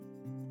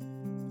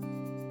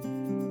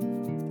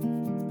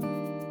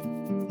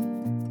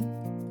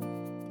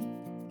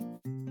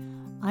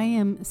I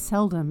am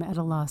seldom at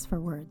a loss for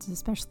words,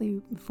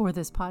 especially for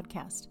this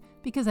podcast,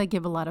 because I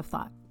give a lot of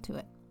thought to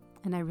it,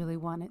 and I really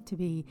want it to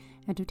be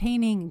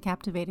entertaining and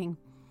captivating.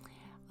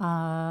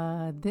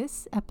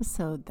 This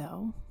episode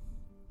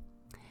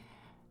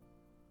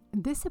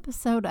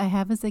I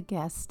have as a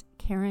guest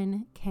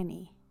Karen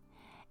Kenney,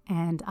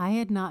 and I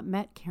had not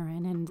met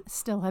Karen and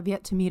still have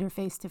yet to meet her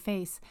face to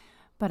face,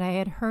 but I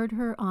had heard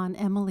her on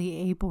Emily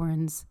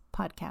Aborn's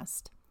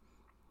podcast,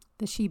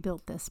 the She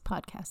Built This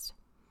podcast.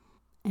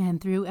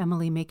 And through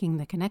Emily making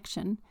the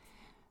connection,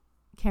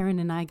 Karen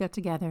and I got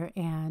together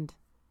and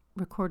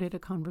recorded a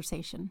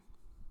conversation.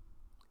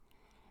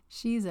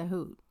 She's a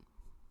hoot.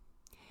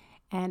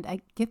 And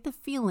I get the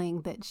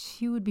feeling that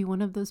she would be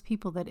one of those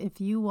people that if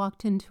you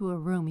walked into a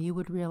room, you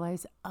would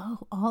realize, oh,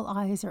 all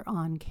eyes are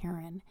on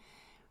Karen.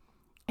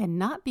 And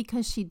not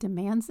because she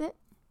demands it,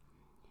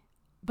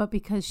 but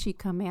because she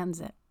commands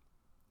it.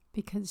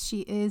 Because she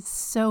is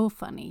so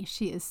funny.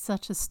 She is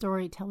such a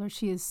storyteller.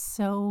 She's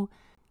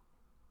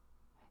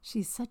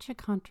such a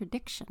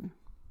contradiction.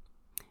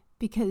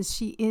 Because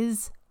she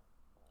is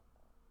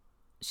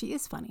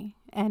funny.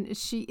 And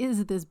she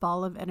is this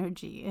ball of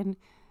energy and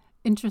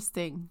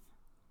interesting.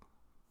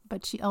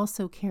 But she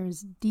also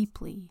cares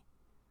deeply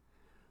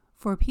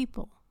for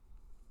people.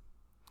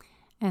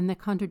 And the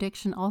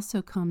contradiction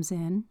also comes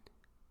in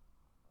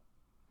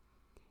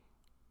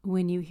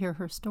when you hear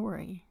her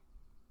story.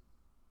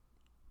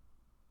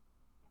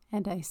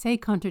 And I say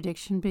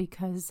contradiction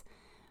because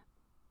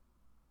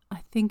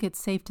I think it's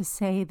safe to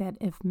say that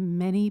if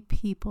many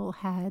people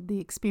had the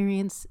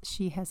experience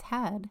she has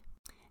had,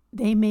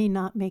 they may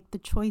not make the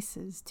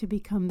choices to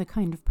become the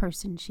kind of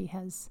person she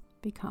has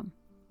become.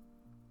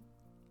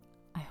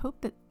 I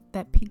hope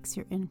that piques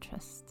your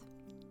interest.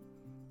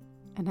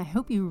 And I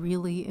hope you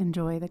really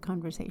enjoy the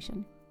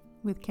conversation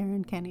with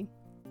Karen Kenney.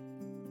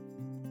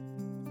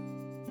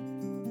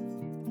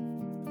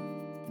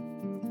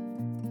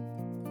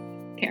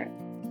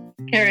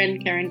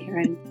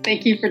 Karen.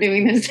 Thank you for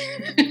doing this.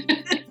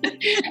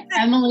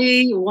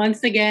 Emily,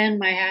 once again,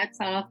 my hat's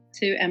off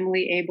to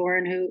Emily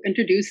Aborn, who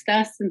introduced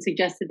us and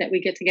suggested that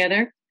we get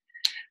together.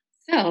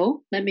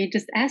 So let me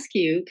just ask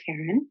you,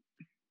 Karen,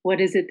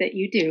 what is it that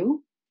you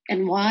do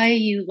and why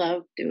you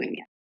love doing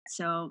it?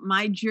 So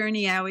my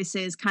journey, I always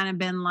say, has kind of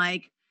been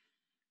like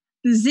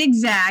the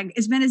zigzag.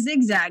 It's been a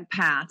zigzag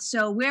path.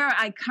 So where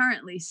I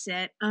currently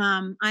sit,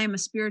 I am a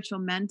spiritual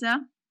mentor.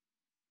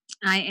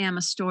 I am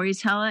a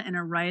storyteller and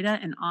a writer,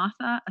 an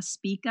author, a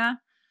speaker,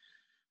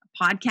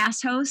 a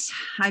podcast host.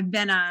 I've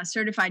been a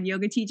certified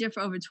yoga teacher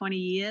for over 20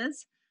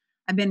 years.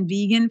 I've been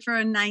vegan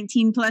for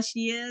 19 plus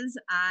years.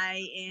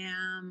 I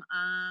am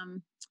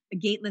a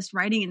gateless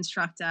writing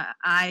instructor.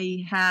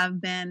 I have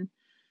been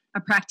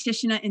a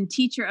practitioner and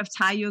teacher of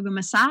Thai yoga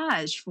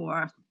massage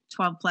for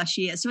 12 plus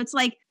years. So it's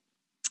like,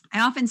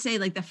 I often say,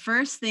 like, the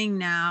first thing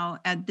now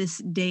at this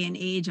day and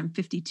age, I'm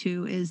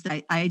 52, is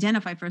that I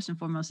identify first and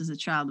foremost as a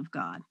child of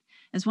God,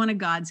 as one of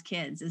God's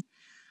kids.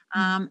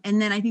 And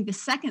then I think the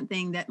second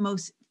thing that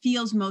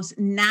feels most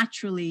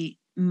naturally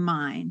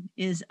mine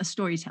is a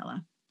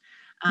storyteller.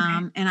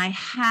 And I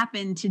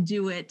happen to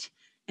do it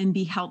and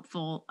be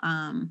helpful,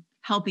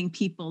 helping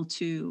people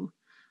to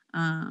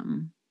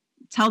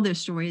tell their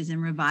stories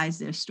and revise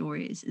their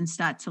stories and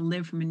start to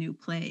live from a new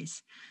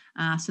place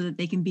so that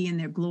they can be in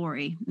their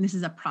glory. And this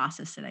is a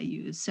process that I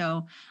use.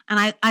 So,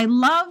 and I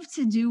love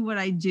to do what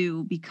I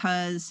do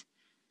because,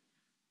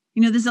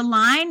 you know, there's a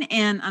line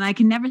and I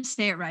can never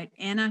say it right,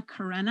 Anna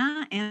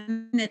Karenina,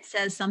 and it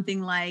says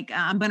something like,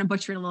 I'm going to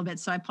butcher it a little bit,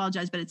 so I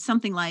apologize, but it's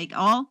something like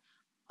all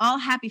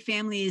happy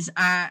families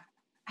are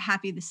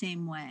happy the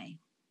same way,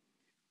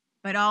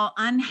 but all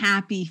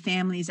unhappy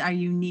families are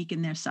unique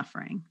in their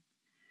suffering.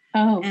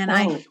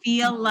 I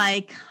feel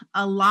like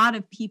a lot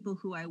of people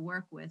who I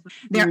work with,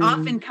 they're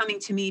often coming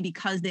to me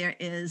because there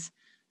is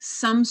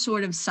some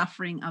sort of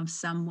suffering of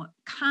some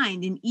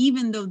kind. And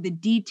even though the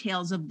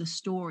details of the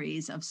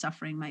stories of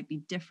suffering might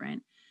be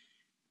different,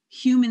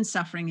 human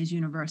suffering is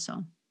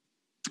universal.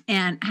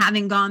 And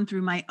having gone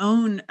through my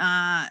own,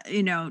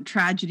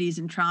 tragedies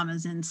and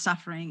traumas and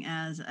suffering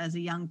as a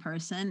young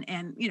person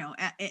and,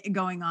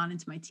 going on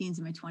into my teens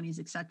and my 20s,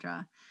 et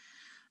cetera,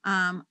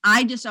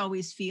 I just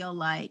always feel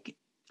like,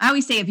 I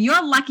always say, if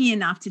you're lucky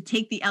enough to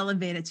take the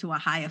elevator to a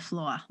higher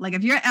floor, like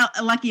if you're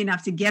lucky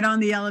enough to get on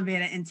the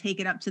elevator and take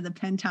it up to the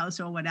penthouse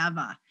or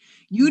whatever,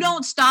 you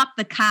don't stop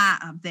the car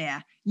up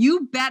there.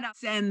 You better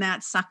send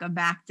that sucker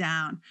back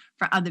down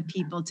for other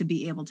people to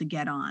be able to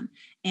get on.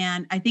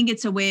 And I think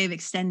it's a way of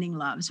extending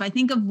love. So I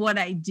think of what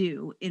I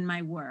do in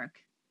my work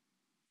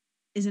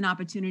is an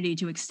opportunity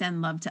to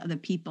extend love to other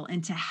people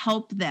and to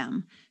help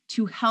them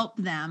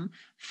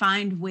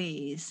find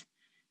ways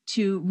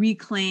to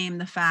reclaim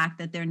the fact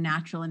that their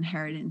natural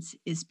inheritance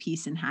is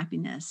peace and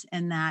happiness.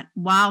 And that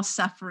while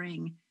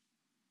suffering,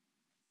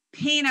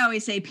 pain, I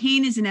always say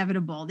pain is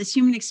inevitable, this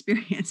human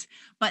experience,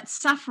 but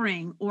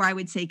suffering, or I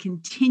would say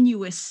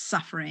continuous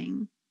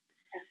suffering,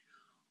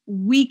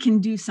 we can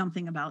do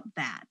something about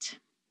that.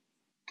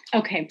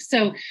 Okay,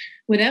 so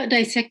without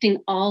dissecting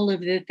all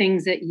of the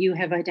things that you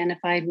have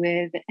identified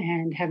with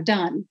and have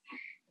done,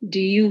 do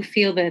you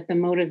feel that the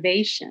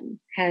motivation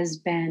has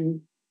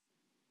been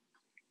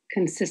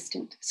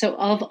consistent? So,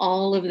 of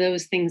all of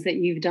those things that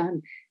you've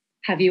done,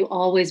 have you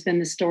always been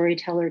the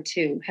storyteller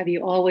too? Have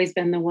you always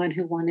been the one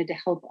who wanted to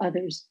help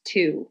others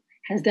too?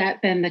 Has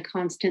that been the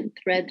constant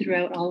thread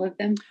throughout all of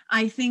them?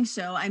 I think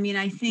so. I mean,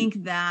 I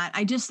think that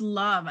I just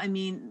love, I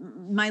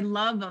mean, my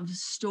love of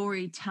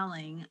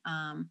storytelling,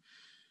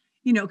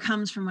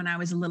 comes from when I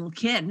was a little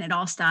kid, and it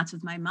all starts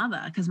with my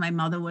mother, because my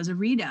mother was a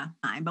reader.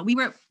 But we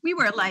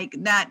were like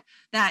that,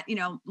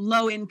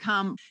 low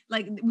income,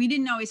 like we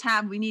didn't always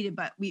have, we needed,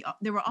 but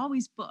there were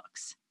always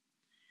books.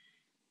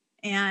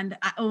 And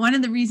one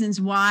of the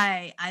reasons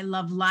why I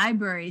love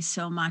libraries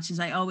so much is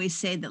I always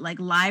say that like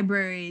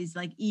libraries,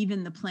 like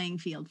even the playing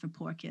field for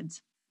poor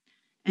kids,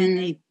 and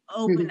they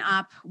open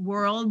up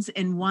worlds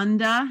and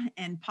wonder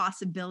and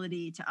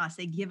possibility to us.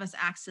 They give us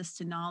access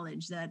to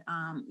knowledge that,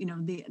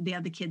 the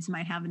other kids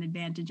might have an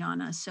advantage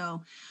on us.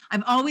 So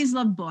I've always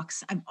loved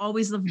books. I've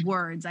always loved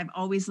words. I've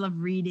always loved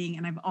reading,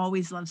 and I've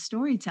always loved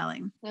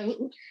storytelling.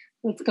 So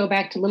let's go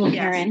back to little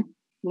Yes. Karen.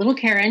 Little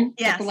Karen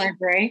Yes. at the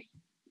library.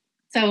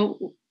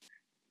 So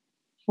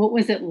what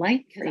was it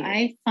like? Because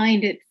I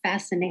find it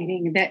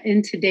fascinating that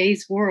in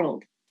today's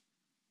world,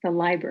 the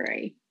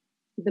library,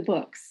 the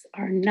books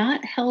are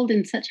not held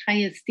in such high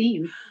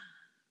esteem.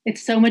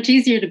 It's so much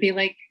easier to be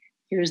like,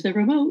 here's the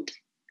remote,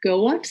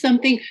 go watch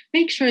something,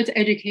 make sure it's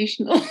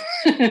educational.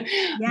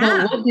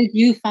 But what did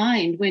you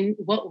find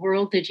what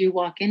world did you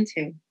walk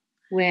into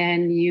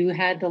when you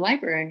had the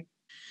library?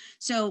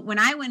 So when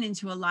I went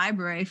into a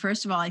library,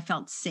 first of all, I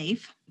felt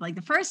safe. Like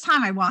the first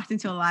time I walked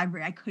into a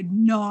library, I could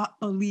not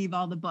believe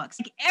all the books.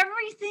 Like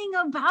everything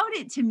about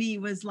it to me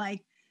was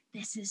like,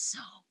 this is so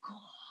cool.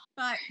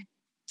 But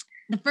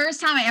the first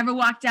time I ever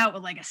walked out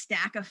with like a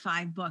stack of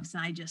 5 books,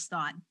 and I just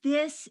thought,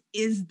 this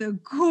is the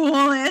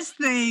coolest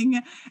thing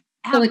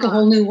ever. So like a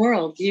whole new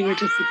world. You were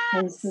just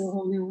exposed to a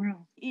whole new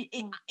world.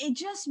 It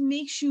just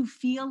makes you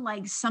feel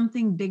like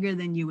something bigger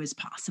than you is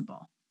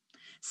possible.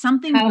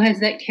 How has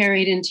that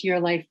carried into your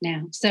life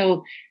now?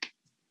 So,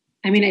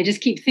 I mean, I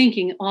just keep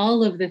thinking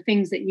all of the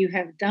things that you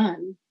have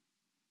done,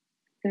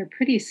 they're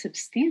pretty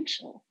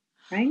substantial,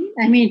 right?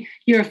 I mean,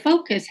 your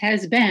focus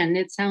has been,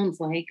 it sounds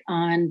like,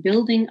 on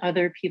building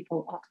other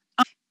people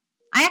up.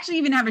 I actually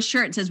even have a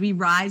shirt that says we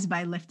rise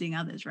by lifting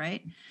others,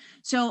 right?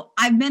 So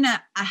I've been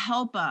a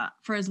helper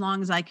for as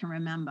long as I can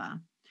remember.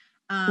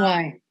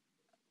 Why?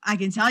 I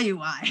can tell you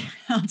why.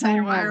 I'll tell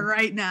you why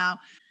right now.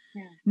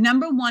 Yeah.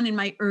 Number one, in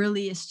my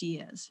earliest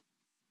years,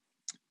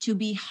 to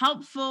be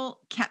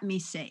helpful kept me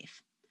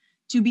safe.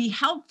 To be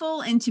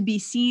helpful and to be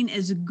seen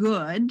as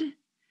good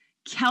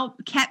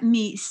kept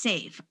me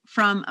safe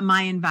from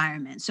my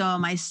environment. So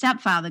my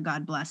stepfather,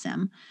 God bless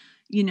him,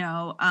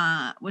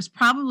 was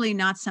probably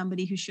not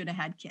somebody who should have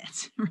had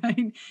kids,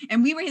 right?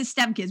 And we were his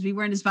stepkids. We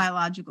weren't his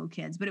biological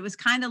kids, but it was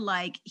kind of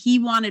like he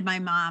wanted my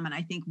mom, and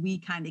I think we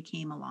kind of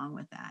came along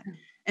with that.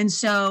 And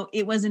so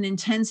it was an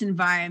intense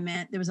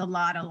environment. There was a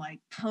lot of like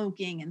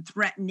poking and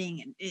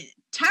threatening and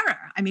terror.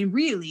 I mean,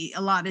 really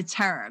a lot of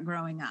terror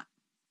growing up.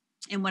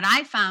 And what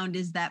I found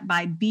is that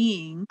by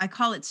being, I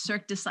call it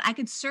Cirque du Soleil, I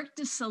could Cirque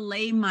du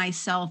Soleil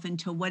myself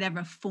into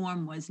whatever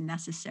form was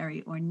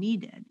necessary or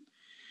needed.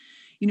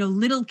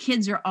 Little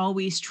kids are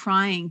always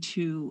trying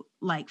to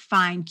like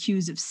find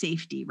cues of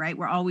safety, right?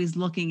 We're always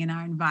looking in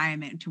our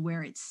environment to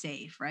where it's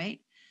safe, right?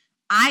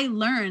 I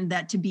learned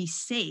that to be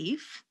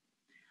safe,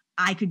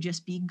 I could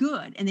just be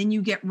good. And then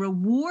you get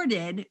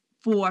rewarded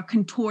for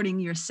contorting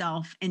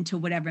yourself into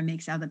whatever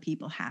makes other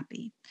people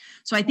happy.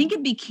 So I think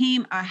it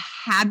became a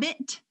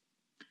habit,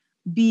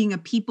 being a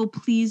people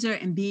pleaser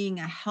and being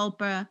a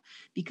helper,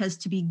 because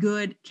to be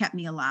good kept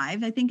me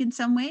alive, I think, in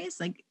some ways,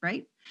 like,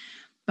 right?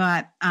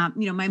 But,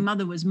 my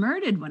mother was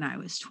murdered when I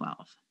was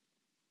 12,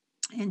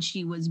 and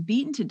she was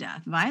beaten to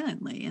death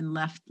violently and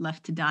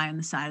left to die on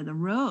the side of the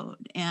road.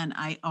 And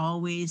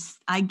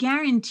I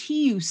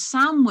guarantee you,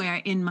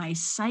 somewhere in my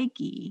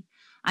psyche,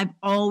 I've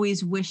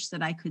always wished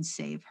that I could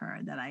save her,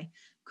 that I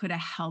could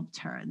have helped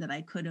her, that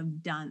I could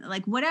have done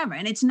like whatever.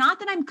 And it's not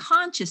that I'm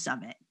conscious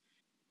of it.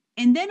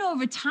 And then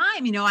over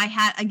time, I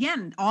had,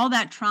 again, all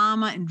that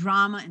trauma and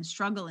drama and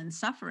struggle and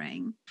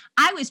suffering.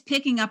 I was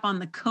picking up on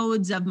the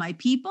codes of my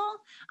people.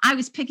 I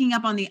was picking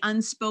up on the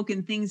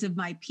unspoken things of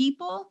my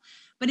people.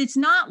 But it's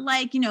not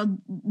like,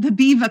 the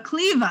Beaver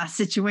Cleaver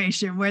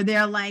situation where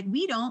they're like,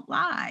 we don't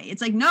lie.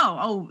 It's like,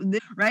 no,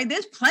 right?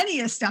 There's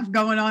plenty of stuff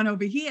going on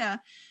over here.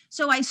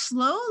 So I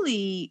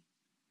slowly,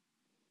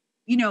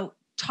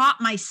 taught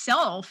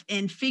myself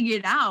and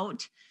figured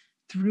out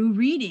through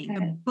reading.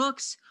 The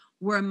books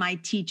were my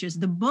teachers.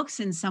 The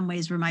books in some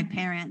ways were my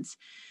parents.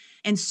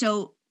 And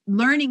so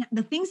learning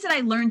the things that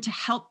I learned to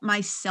help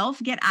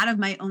myself get out of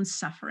my own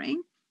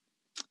suffering,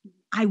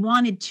 I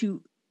wanted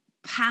to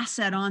pass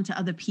that on to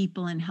other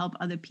people and help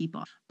other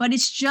people. But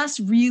it's just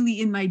really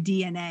in my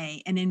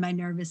DNA and in my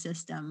nervous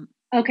system.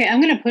 Okay,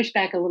 I'm going to push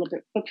back a little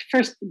bit. But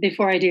first,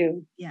 before I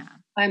do, yeah,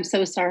 I'm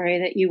so sorry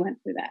that you went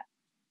through that.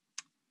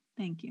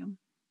 Thank you.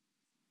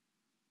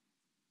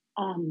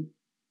 And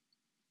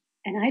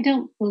I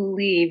don't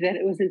believe that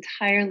it was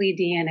entirely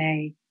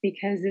DNA,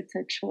 because it's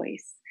a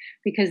choice.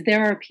 Because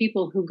there are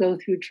people who go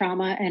through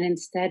trauma, and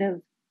instead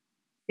of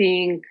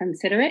being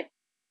considerate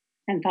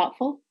and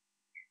thoughtful,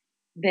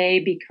 they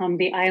become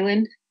the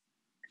island,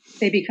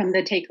 they become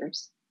the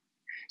takers.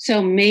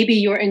 So maybe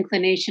your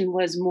inclination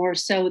was more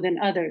so than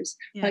others,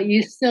 but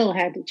you still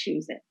had to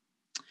choose it.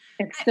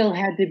 It still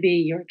had to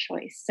be your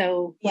choice.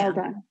 So well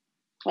done.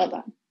 Well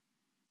done.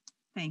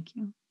 Thank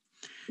you.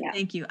 Yeah.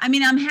 Thank you. I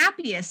mean, I'm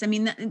happiest. I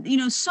mean, you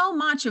know, so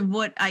much of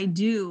what I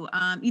do,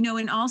 you know,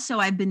 and also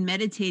I've been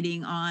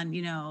meditating on,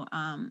 you know,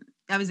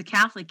 I was a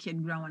Catholic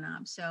kid growing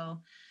up. So,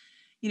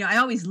 you know, I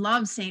always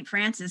loved St.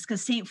 Francis,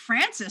 because St.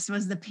 Francis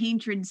was the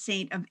patron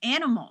saint of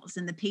animals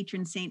and the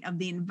patron saint of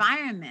the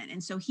environment.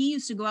 And so he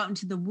used to go out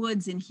into the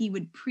woods and he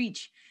would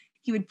preach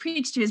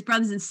to his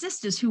brothers and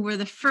sisters who were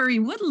the furry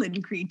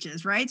woodland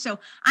creatures, right? So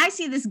I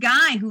see this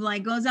guy who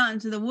like goes out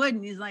into the wood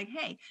and he's like,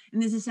 hey,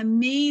 and there's this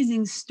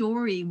amazing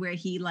story where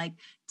he like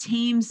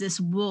tames this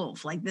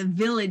wolf. Like the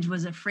village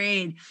was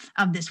afraid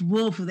of this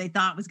wolf who they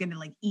thought was going to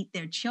like eat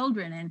their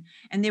children,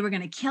 and they were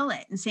going to kill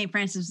it. And St.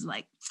 Francis was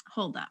like,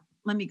 hold up,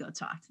 let me go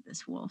talk to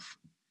this wolf.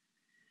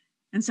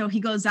 And so he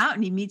goes out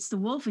and he meets the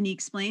wolf and he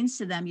explains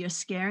to them, you're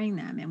scaring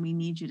them and we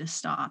need you to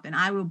stop, and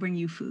I will bring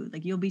you food.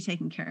 Like you'll be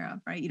taken care of,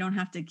 right? You don't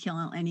have to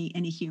kill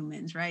any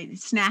humans, right?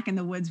 Snack in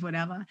the woods,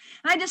 whatever. And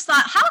I just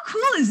thought, how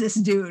cool is this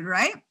dude,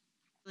 right?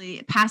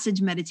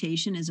 Passage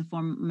meditation is a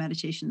form of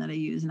meditation that I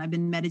use. And I've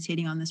been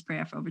meditating on this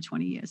prayer for over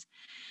 20 years.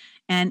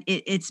 And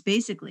it's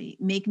basically,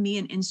 make me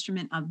an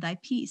instrument of thy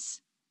peace.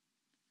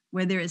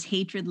 Where there is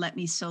hatred, let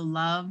me sow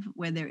love.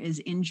 Where there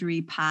is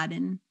injury,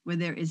 pardon. Where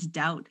there is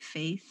doubt,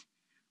 faith.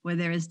 Where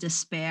there is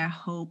despair,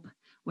 hope.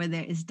 Where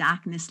there is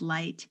darkness,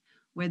 light.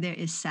 Where there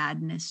is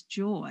sadness,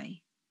 joy.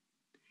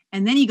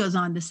 And then he goes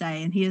on to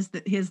say, and here's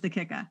the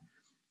kicker.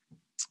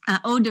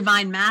 O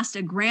divine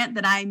master, grant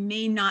that I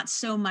may not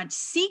so much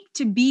seek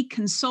to be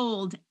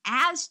consoled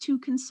as to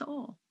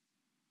console.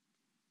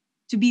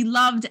 To be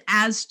loved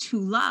as to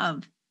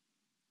love.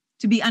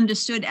 To be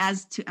understood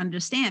as to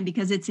understand,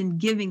 because it's in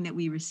giving that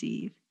we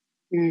receive.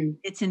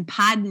 It's in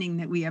pardoning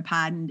that we are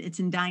pardoned. It's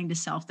in dying to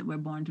self that we're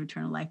born to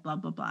eternal life, blah,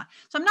 blah, blah.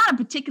 So I'm not a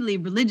particularly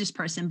religious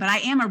person, but I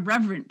am a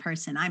reverent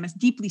person. I'm a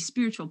deeply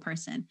spiritual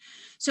person.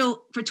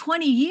 So for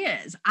 20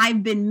 years,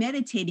 I've been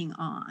meditating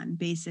on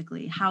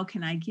basically, how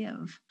can I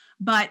give?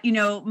 But, you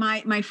know,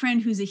 my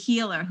friend who's a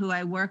healer who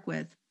I work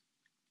with,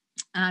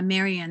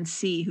 Marianne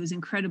C., who's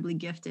incredibly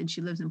gifted,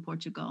 she lives in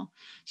Portugal.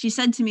 She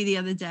said to me the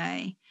other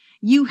day,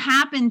 you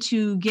happen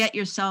to get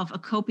yourself a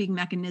coping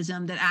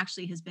mechanism that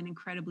actually has been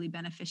incredibly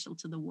beneficial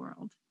to the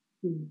world.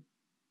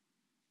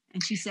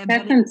 And she said,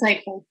 that's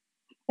insightful.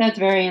 That's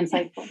very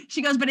insightful.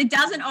 She goes, but it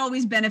doesn't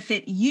always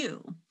benefit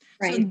you.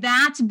 Right. So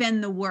that's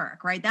been the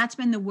work, right? That's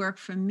been the work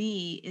for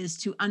me, is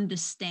to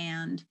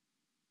understand,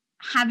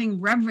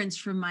 having reverence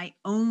for my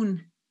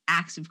own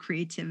acts of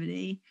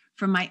creativity,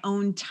 for my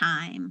own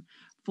time,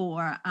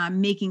 for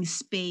making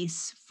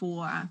space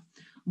for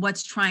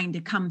what's trying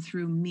to come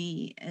through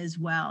me as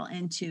well,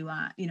 and to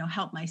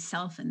help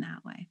myself in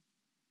that way.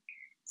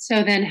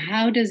 So then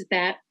how does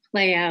that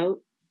play out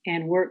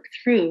and work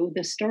through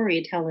the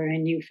storyteller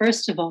in you?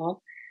 First of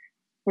all,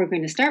 we're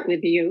going to start with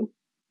you,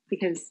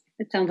 because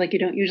it sounds like you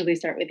don't usually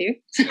start with you.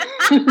 So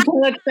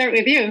let's start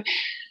with you.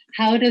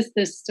 How does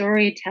the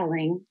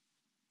storytelling,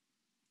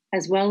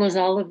 as well as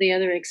all of the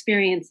other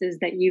experiences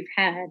that you've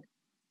had,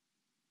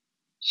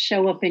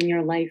 show up in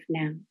your life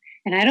now?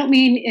 And I don't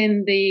mean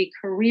in the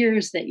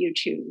careers that you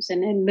choose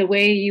and in the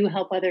way you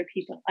help other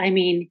people. I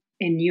mean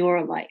in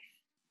your life.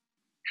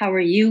 How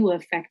are you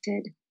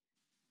affected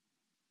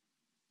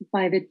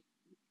by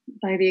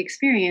the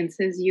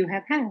experiences you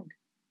have had?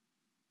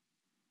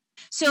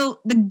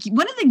 So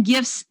one of the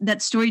gifts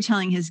that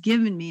storytelling has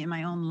given me in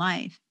my own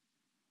life,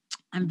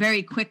 I'm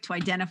very quick to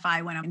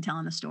identify when I'm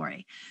telling a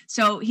story.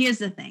 So here's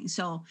the thing.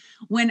 So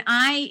when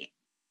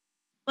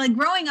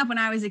growing up when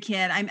I was a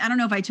kid, I don't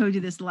know if I told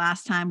you this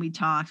last time we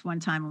talked, but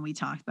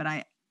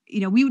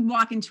we would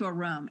walk into a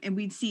room and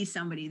we'd see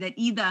somebody that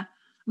either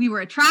we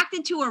were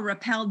attracted to or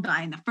repelled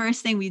by. And the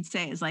first thing we'd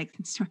say is like,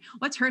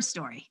 what's her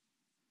story?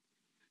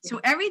 Yeah.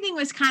 So everything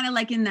was kind of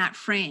like in that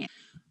frame.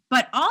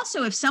 But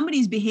also if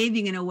somebody's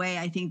behaving in a way,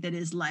 I think that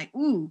is like,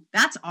 ooh,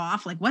 that's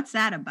off. Like, what's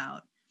that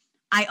about?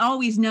 I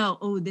always know,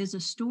 oh, there's a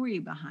story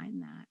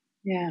behind that.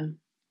 Yeah.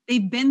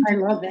 They've been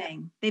through a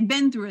thing. They've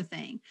been through a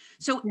thing.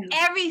 So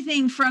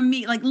everything from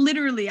me, like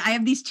literally, I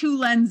have these two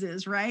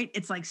lenses, right?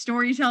 It's like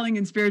storytelling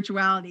and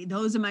spirituality.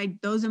 Those are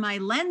my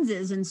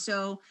lenses. And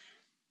so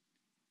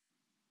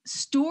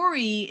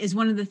story is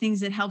one of the things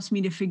that helps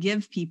me to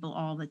forgive people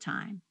all the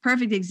time.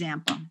 Perfect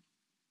example.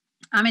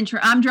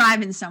 I'm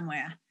driving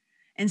somewhere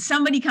and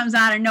somebody comes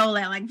out of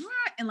nowhere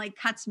and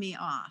cuts me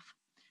off.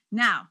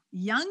 Now,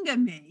 younger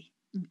me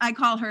I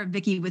call her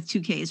Vicky with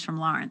 2Ks from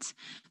Lawrence.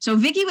 So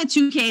Vicky with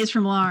 2Ks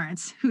from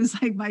Lawrence,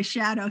 who's like my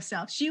shadow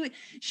self,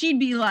 she'd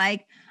be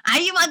like, "Are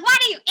you like,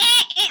 what are you,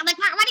 like,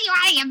 what are you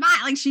out of your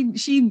mind?" Like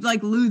she'd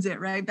like lose it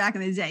right back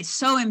in the day.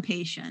 So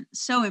impatient.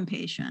 So,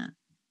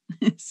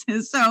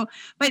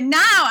 but now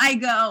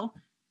I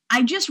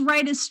just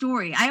write a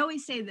story. I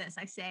always say this.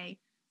 I say,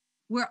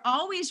 we're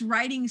always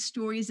writing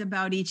stories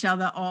about each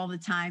other all the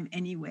time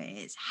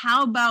anyways.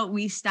 How about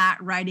we start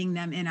writing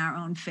them in our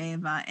own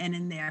favor and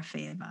in their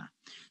favor?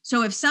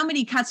 So if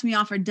somebody cuts me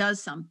off or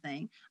does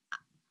something,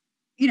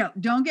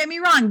 don't get me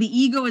wrong, the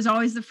ego is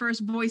always the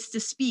first voice to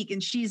speak.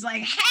 And she's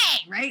like,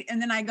 "Hey," right?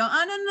 And then I go,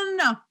 "Oh,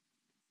 no.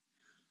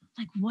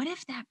 Like, what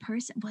if that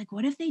person, like,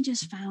 what if they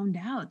just found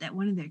out that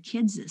one of their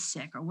kids is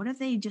sick? Or what if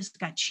they just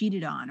got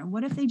cheated on? Or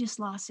what if they just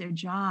lost their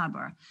job?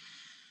 Or..."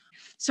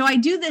 So I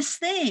do this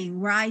thing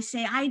where I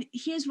say,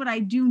 here's what I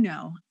do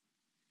know.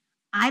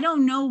 I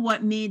don't know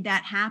what made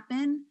that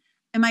happen.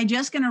 Am I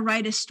just going to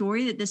write a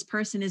story that this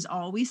person is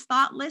always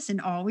thoughtless and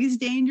always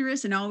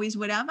dangerous and always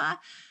whatever?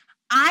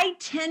 I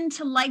tend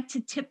to like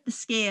to tip the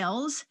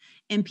scales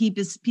in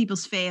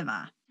people's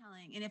favor.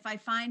 And if I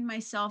find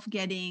myself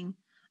getting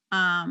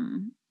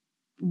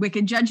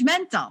wicked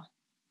judgmental,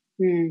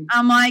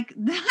 I'm like,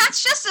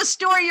 that's just a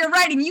story you're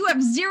writing. You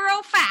have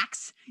zero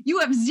facts. You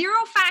have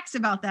zero facts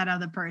about that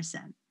other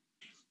person.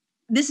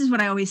 This is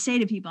what I always say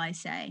to people. I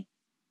say,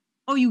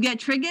 "Oh, you get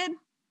triggered?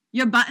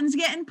 Your button's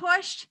getting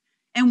pushed?"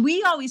 And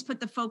we always put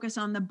the focus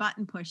on the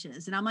button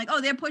pushes. And I'm like, "Oh,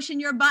 they're pushing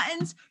your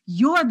buttons.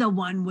 You're the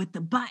one with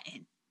the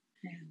button."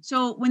 Yeah.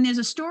 So when there's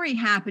a story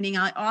happening,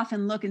 I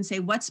often look and say,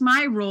 what's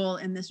my role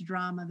in this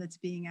drama that's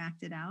being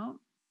acted out?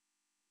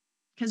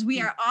 Because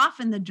we are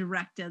often the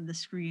director, the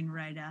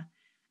screenwriter,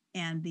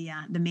 and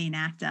the main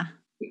actor.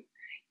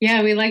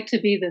 Yeah, we like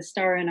to be the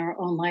star in our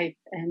own life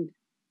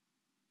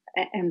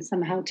and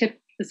somehow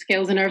tip the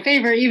scales in our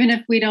favor, even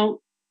if we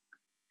don't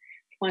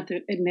want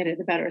to admit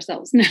it about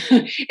ourselves.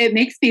 It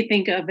makes me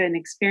think of an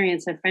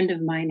experience a friend of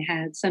mine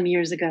had some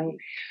years ago,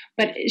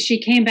 but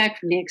she came back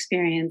from the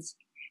experience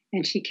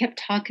and she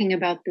kept talking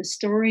about the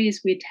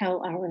stories we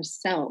tell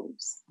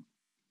ourselves.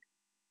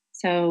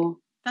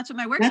 So that's what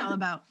my work's all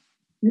about.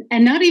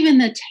 And not even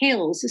the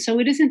tales. So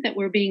it isn't that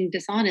we're being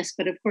dishonest,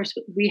 but of course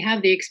we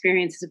have the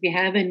experiences we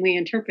have and we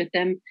interpret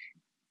them.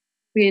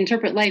 We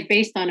interpret life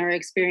based on our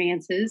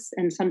experiences.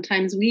 And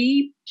sometimes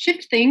we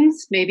shift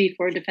things, maybe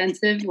for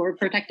defensive or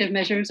protective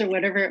measures or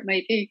whatever it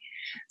might be.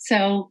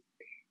 So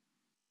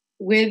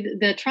with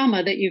the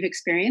trauma that you've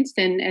experienced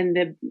and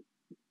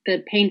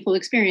the painful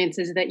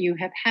experiences that you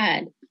have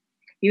had,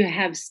 you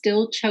have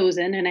still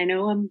chosen, and I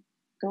know I'm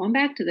going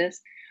back to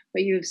this,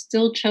 but you've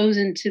still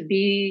chosen to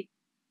be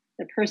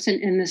the person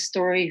in the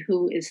story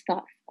who is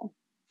thoughtful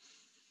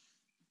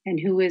and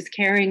who is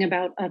caring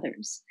about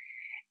others.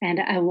 And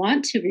I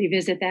want to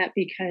revisit that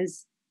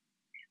because,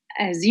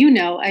 as you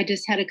know, I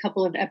just had a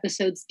couple of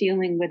episodes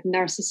dealing with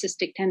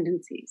narcissistic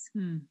tendencies.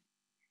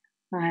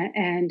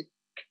 And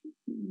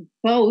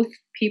both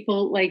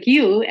people like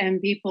you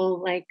and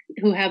people like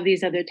who have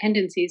these other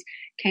tendencies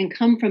can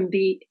come from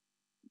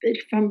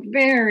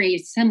very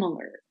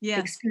similar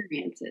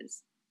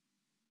experiences.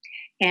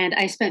 And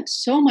I spent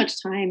so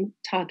much time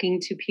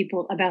talking to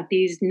people about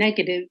these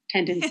negative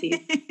tendencies.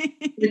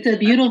 It's a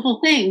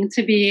beautiful thing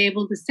to be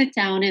able to sit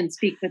down and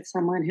speak with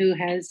someone who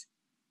has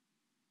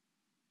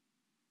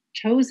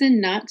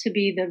chosen not to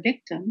be the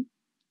victim,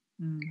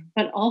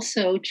 but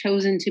also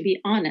chosen to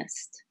be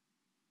honest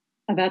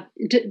about,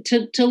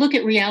 to look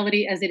at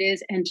reality as it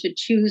is and to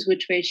choose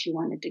which way she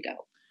wanted to go.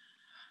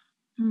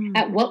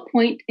 At what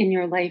point in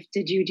your life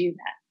did you do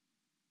that?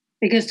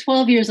 Because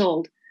 12 years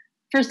old,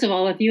 first of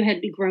all, if you had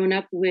grown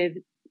up with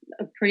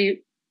a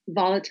pretty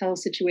volatile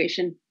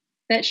situation,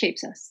 that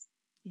shapes us.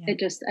 Yeah.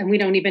 And we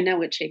don't even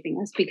know it's shaping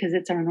us because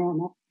it's our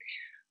normal.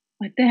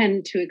 But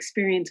then to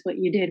experience what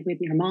you did with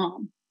your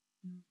mom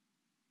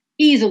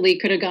easily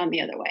could have gone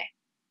the other way.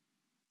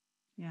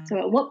 Yeah. So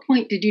at what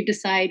point did you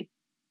decide,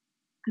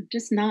 I'm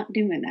just not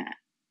doing that?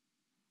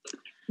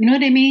 You know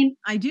what I mean?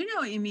 I do know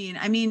what you mean.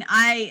 I mean,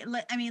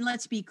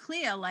 let's be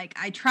clear. Like,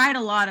 I tried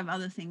a lot of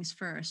other things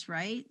first,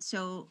 right?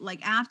 So like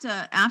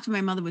after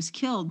my mother was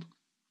killed,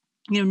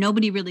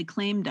 nobody really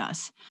claimed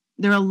us.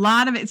 There are a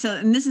lot of it. So,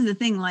 and this is the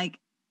thing, like,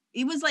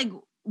 it was like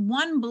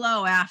one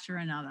blow after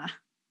another.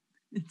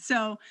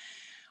 So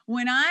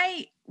when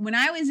I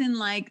was in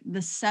like the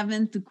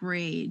 7th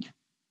grade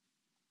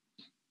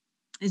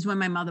is when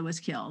my mother was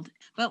killed.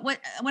 But when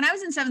I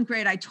was in 7th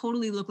grade, I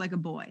totally looked like a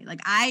boy.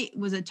 Like, I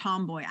was a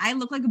tomboy. I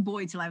looked like a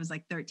boy till I was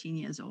like 13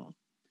 years old.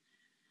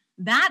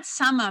 That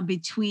summer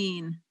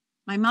between,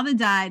 my mother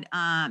died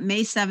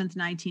May 7th,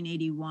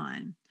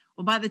 1981.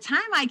 Well, by the time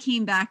I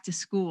came back to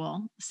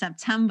school,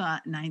 September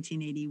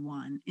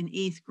 1981, in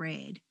 8th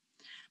grade,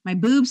 my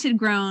boobs had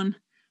grown,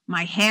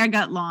 my hair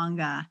got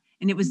longer,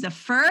 and it was the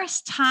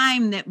first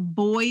time that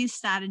boys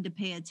started to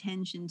pay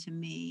attention to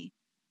me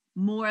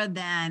more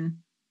than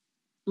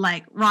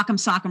like Rock'em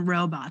Sock'em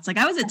Robots. Like,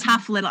 I was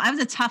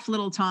a tough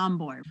little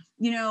tomboy.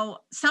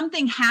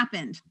 Something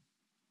happened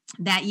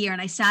that year,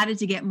 and I started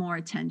to get more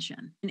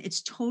attention. And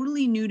it's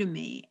totally new to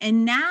me.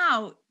 And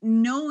now,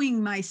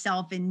 knowing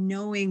myself and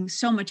knowing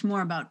so much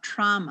more about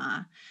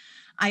trauma,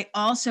 I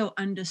also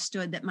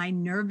understood that my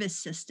nervous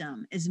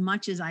system, as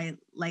much as I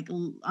like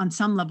on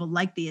some level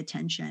like the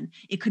attention,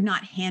 it could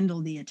not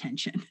handle the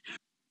attention.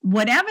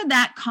 Whatever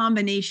that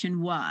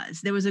combination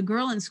was, there was a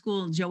girl in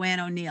school, Joanne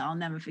O'Neill, I'll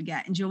never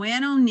forget. And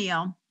Joanne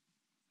O'Neill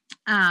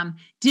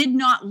did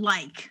not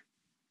like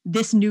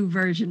this new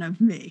version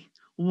of me,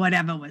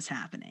 whatever was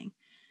happening.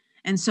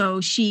 And so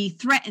she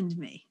threatened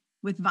me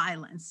with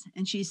violence.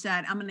 And she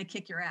said, I'm going to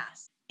kick your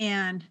ass.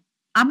 And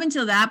up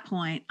until that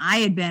point, I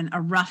had been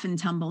a rough and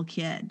tumble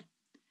kid.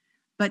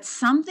 But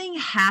something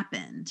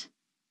happened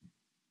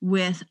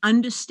with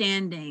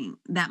understanding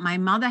that my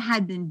mother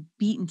had been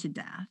beaten to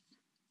death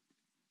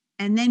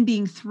and then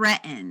being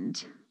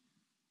threatened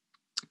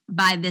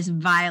by this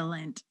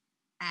violent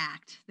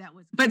act that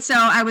was. But so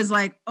I was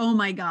like, oh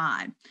my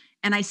God.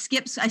 And I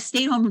stayed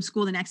home from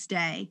school the next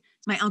day.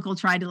 My uncle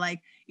tried to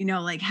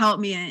help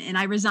me. And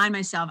I resigned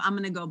myself. I'm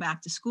going to go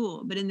back to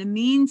school. But in the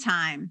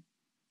meantime,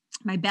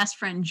 my best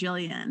friend,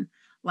 Jillian,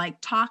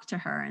 talked to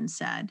her and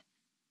said,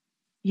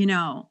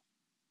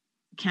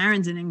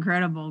 Karen's an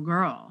incredible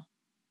girl.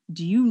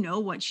 Do you know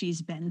what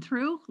she's been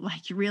through?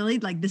 Really?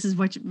 This is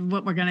this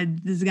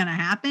is going to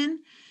happen.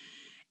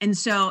 And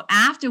so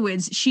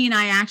afterwards, she and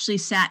I actually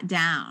sat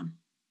down.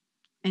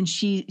 And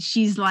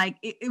she's like,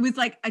 it was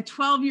like a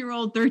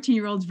 12-year-old,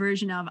 13-year-old's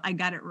version of, I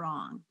got it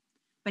wrong.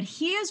 But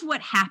here's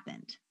what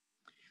happened.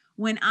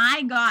 When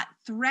I got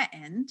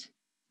threatened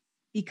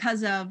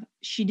because of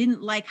she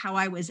didn't like how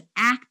I was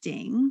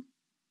acting,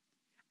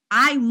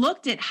 I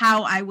looked at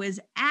how I was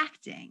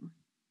acting,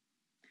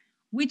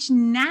 which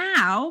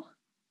now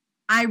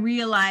I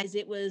realize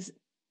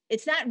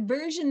it's that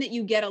version that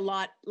you get a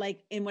lot,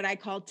 in what I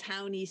call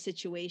towny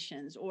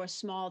situations or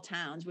small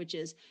towns, which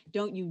is,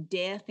 don't you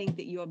dare think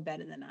that you're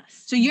better than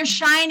us. So you're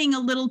shining a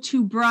little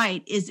too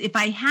bright is, if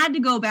I had to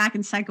go back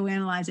and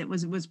psychoanalyze it,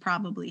 was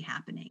probably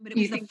happening. But it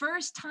was the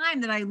first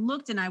time that I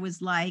looked and I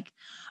was like,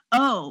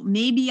 oh,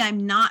 maybe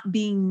I'm not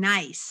being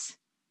nice.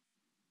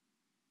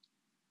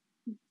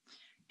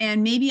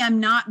 And maybe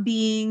I'm not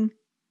being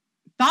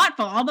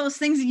thoughtful, all those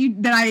things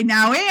that I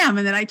now am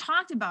and that I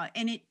talked about.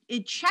 And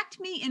it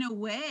checked me in a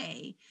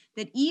way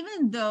that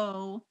even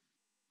though,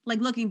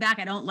 looking back,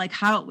 I don't like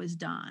how it was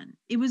done,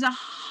 it was a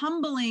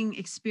humbling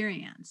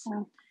experience.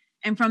 Wow.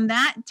 And from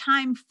that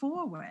time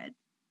forward,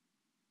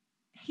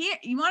 here,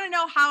 you want to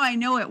know how I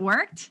know it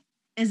worked?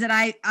 Is that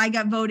I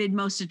got voted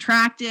most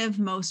attractive,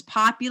 most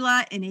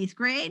popular in 8th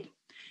grade,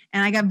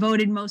 and I got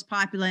voted most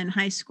popular in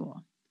high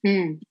school.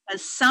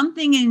 Because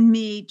something in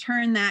me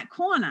turned that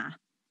corner.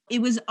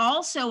 It was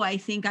also, I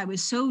think I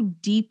was so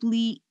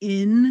deeply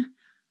in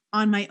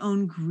on my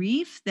own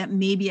grief that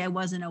maybe I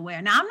wasn't aware.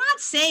 Now, I'm not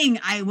saying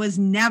I was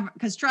never,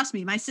 because trust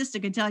me, my sister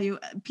could tell you,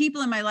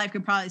 people in my life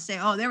could probably say,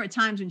 oh, there were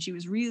times when she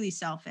was really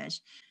selfish.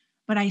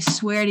 But I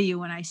swear to you,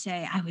 when I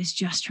say I was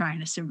just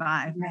trying to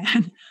survive,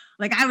 man,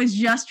 I was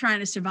just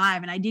trying to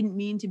survive and I didn't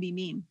mean to be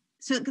mean.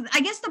 So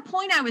I guess the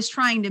point I was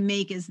trying to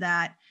make is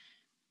that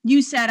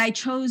you said I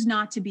chose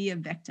not to be a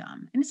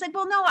victim. And it's like,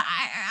 well, no,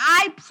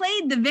 I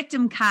played the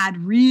victim card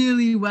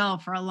really well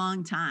for a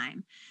long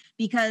time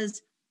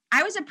because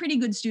I was a pretty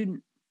good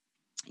student,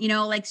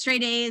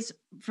 straight A's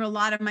for a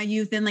lot of my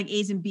youth and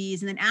A's and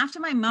B's. And then after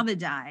my mother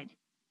died,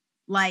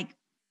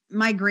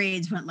 my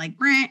grades went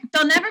Brant.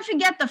 They'll never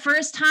forget the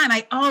first time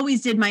I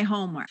always did my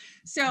homework.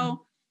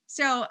 So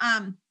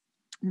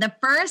the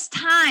first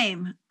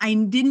time I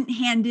didn't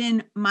hand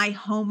in my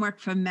homework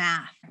for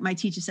math, my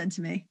teacher said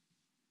to me,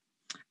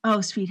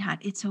 oh, sweetheart,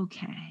 it's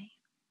okay.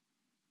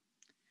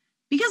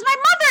 Because my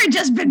mother had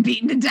just been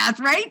beaten to death,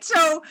 right?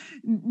 So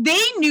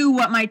they knew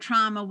what my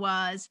trauma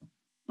was,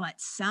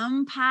 but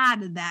some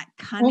part of that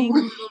cunning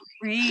little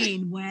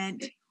brain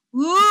went,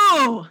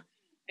 ooh,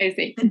 I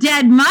see. The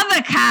dead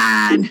mother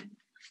card.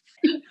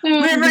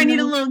 Whenever I need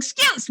a little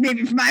excuse,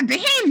 maybe for my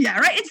behavior,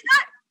 right? It's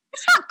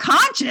not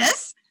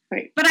conscious,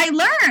 right. But I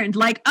learned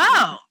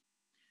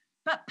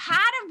but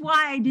part of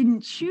why I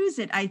didn't choose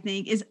it, I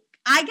think, is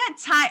I got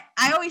tired.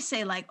 I always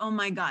say oh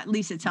my God,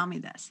 Lisa, tell me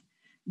this.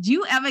 Do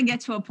you ever get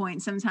to a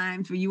point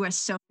sometimes where you are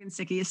so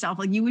sick of yourself?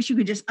 You wish you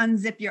could just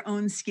unzip your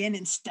own skin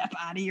and step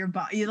out of your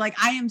body. You're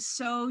I am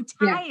so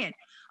tired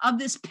of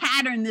this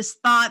pattern, this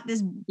thought,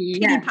 this pity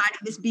party,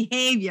 this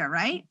behavior,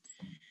 right?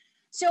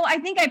 So I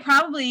think I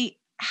probably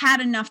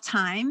had enough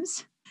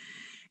times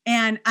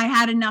and I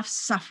had enough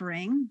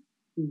suffering.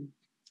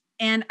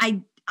 And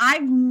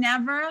I've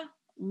never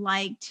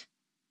liked.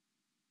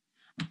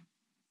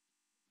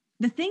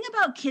 The thing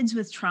about kids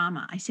with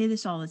trauma, I say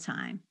this all the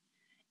time,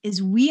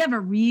 is we have a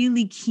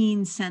really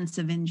keen sense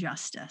of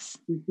injustice.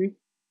 Mm-hmm.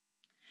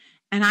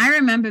 And I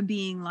remember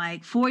being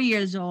 4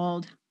 years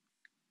old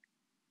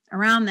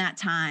around that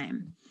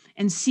time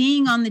and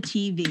seeing on the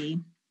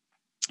TV,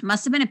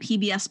 must have been a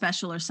PBS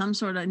special or some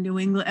sort of New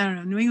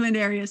England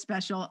area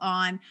special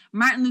on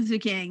Martin Luther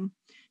King,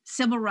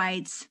 civil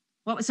rights.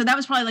 So that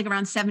was probably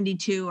around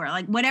 72 or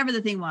whatever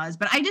the thing was.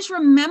 But I just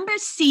remember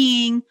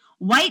seeing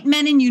white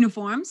men in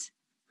uniforms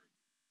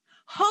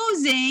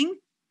hosing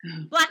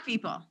Black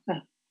people.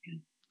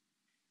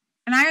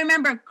 And I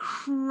remember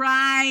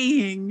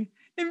crying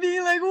and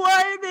being like,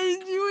 why are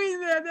they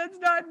doing that? That's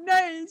not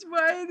nice.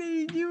 Why are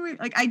they doing?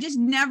 Like, I just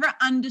never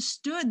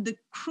understood the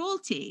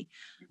cruelty.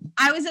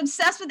 I was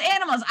obsessed with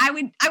animals. I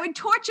would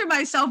torture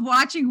myself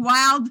watching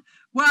Wild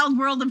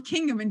World of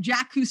Kingdom and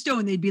Jacques Cousteau,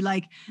 and they'd be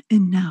like,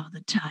 and now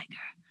the tiger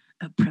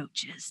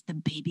approaches the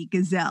baby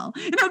gazelle.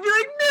 And I'd be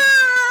like,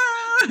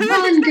 no!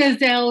 Run,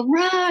 gazelle,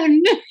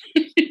 run!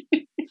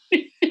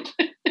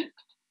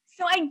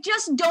 So I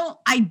just don't,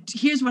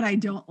 here's what I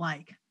don't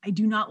like. I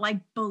do not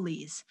like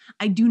bullies.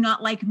 I do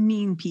not like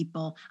mean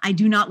people. I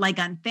do not like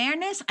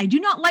unfairness. I do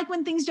not like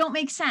when things don't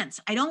make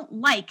sense. I don't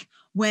like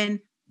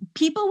when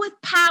people with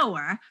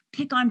power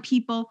pick on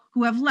people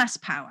who have less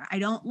power. I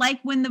don't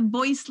like when the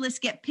voiceless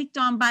get picked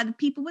on by the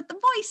people with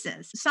the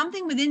voices.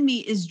 Something within me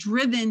is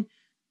driven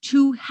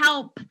to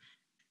help.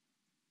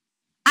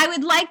 I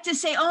would like to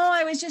say, oh,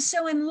 I was just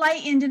so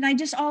enlightened and I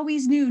just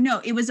always knew.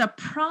 No, it was a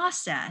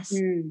process.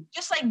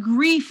 Just like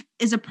grief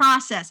is a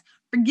process,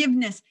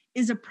 forgiveness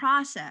is a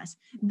process.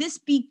 This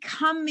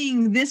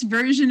becoming this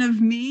version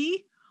of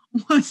me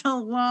was a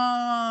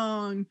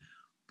long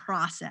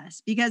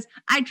process because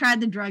I tried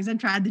the drugs, I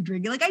tried the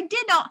drinking. Like I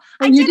did all.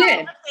 Oh, I you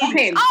did. did.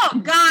 Okay.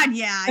 Oh God,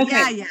 yeah,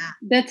 okay. yeah.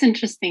 That's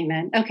interesting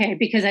then. Okay,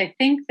 because I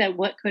think that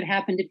what could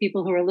happen to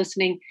people who are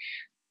listening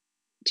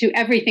to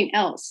everything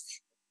else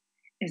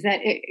is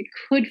that it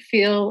could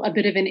feel a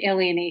bit of an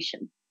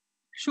alienation.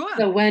 Sure.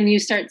 So when you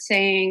start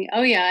saying,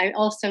 oh yeah, I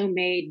also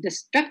made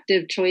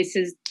destructive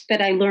choices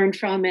that I learned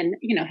from and,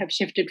 have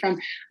shifted from,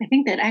 I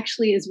think that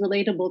actually is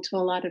relatable to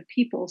a lot of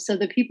people. So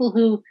the people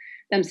who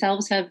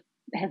themselves have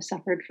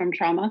suffered from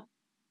trauma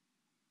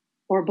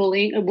or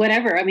bullying,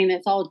 whatever. I mean,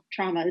 it's all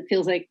trauma. It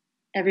feels like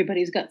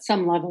everybody's got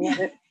some level of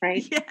it,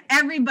 right? Yeah,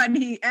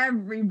 everybody.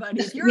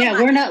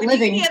 We're not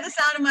living. If you hear the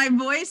sound of my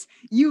voice,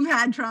 you've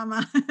had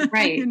trauma.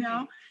 Right.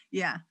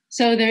 Yeah.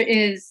 So there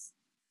is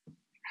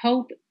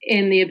hope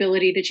in the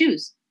ability to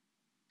choose.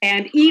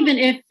 And even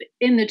if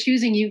in the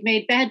choosing you've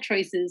made bad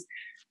choices,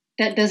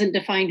 that doesn't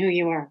define who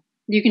you are.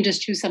 You can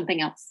just choose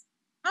something else.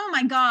 Oh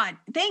my God.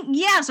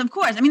 Yes, of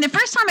course. I mean, the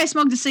first time I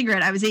smoked a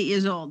cigarette, I was 8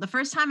 years old. The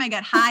first time I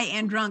got high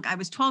and drunk, I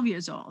was 12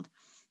 years old.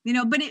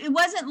 But it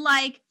wasn't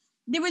like,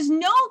 there was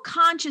no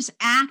conscious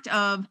act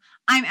of,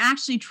 I'm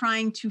actually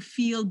trying to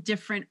feel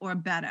different or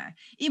better.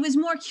 It was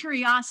more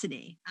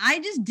curiosity. I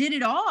just did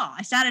it all.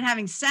 I started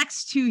having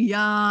sex too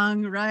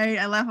young, right?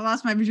 I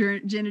lost my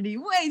virginity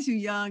way too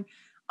young,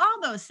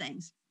 all those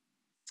things.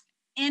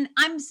 And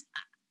I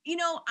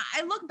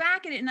look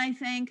back at it and I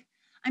think,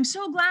 I'm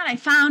so glad I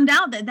found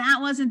out that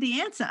wasn't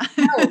the answer.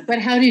 No, but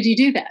how did you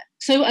do that?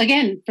 So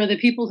again, for the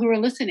people who are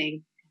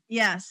listening,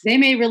 yes, they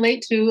may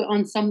relate to,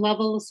 on some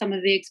level, some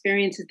of the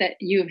experiences that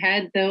you've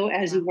had, though,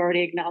 as you've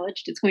already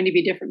acknowledged, it's going to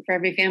be different for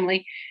every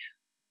family.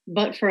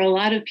 But for a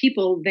lot of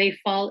people, they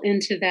fall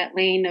into that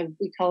lane of,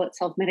 we call it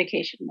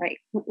self-medication, right?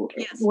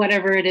 Yes.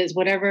 Whatever it is,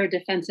 whatever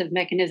defensive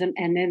mechanism,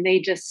 and then they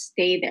just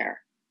stay there.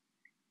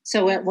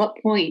 So at what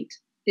point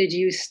did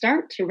you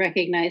start to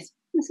recognize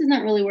this is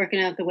not really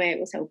working out the way I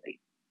was hoping?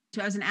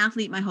 So I was an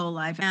athlete my whole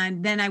life.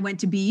 And then I went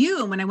to BU.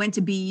 And when I went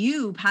to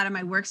BU, part of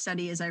my work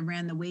study is I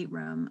ran the weight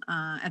room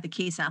at the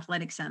Case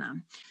Athletic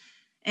Center.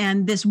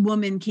 And this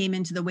woman came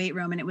into the weight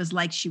room and it was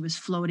like she was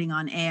floating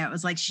on air. It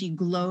was like she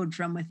glowed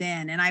from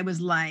within. And I was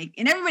like,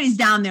 and everybody's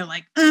down there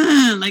like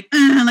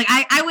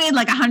I weighed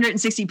like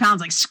 160 pounds,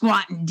 like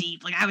squatting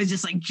deep. Like I was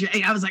just like,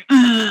 I was like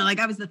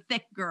I was the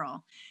thick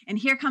girl. And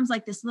here comes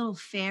like this little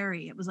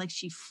fairy. It was like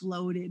she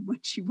floated when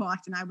she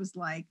walked. And I was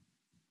like,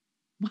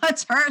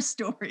 what's her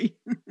story?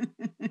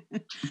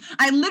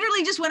 I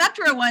literally just went up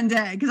to her one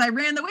day because I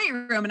ran the weight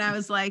room and I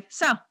was like,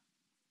 so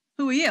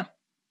who are you?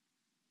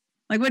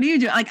 Like, what do you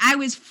do? Like, I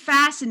was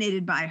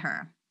fascinated by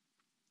her.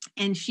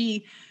 And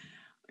she,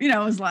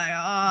 was like,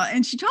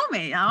 and she told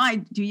me, I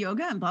do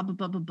yoga and blah, blah,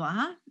 blah, blah,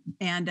 blah.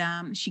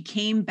 And she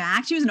came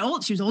back. She was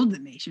older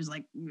than me. She was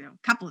like,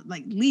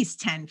 at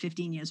least 10,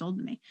 15 years older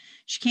than me.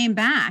 She came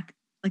back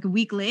like a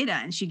week later,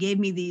 and she gave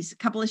me these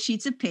couple of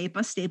sheets of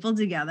paper stapled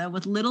together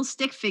with little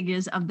stick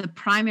figures of the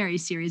primary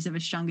series of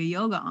Ashtanga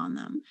yoga on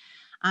them.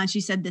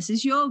 She said, this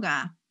is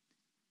yoga.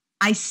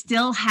 I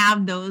still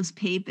have those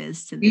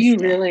papers to this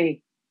day.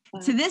 Really?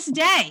 Wow. To this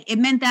day, it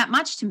meant that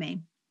much to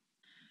me.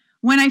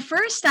 When I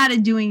first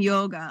started doing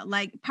yoga,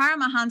 like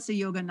Paramahansa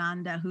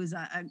Yogananda, who's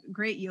a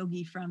great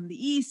yogi from the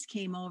East,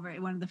 came over,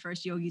 one of the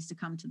first yogis to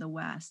come to the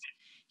West.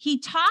 He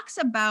talks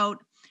about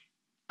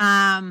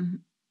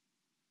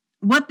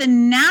what the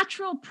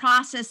natural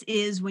process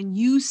is when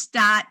you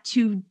start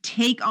to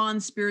take on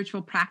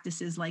spiritual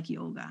practices like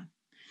yoga.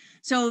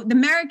 So the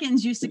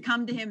Americans used to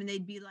come to him and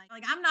they'd be like,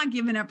 I'm not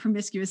giving up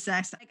promiscuous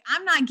sex. Like,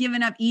 I'm not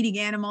giving up eating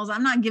animals.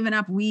 I'm not giving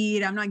up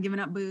weed. I'm not giving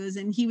up booze.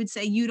 And he would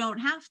say, you don't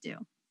have to.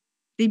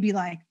 They'd be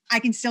like, I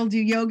can still do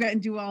yoga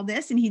and do all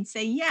this. And he'd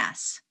say,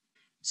 yes.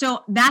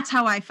 So that's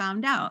how I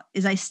found out,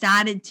 is I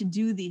started to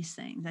do these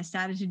things. I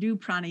started to do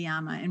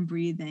pranayama and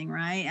breathing,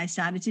 right? I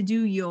started to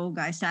do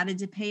yoga. I started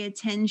to pay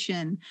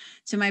attention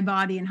to my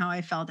body and how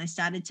I felt. I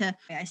started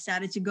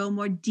to go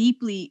more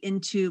deeply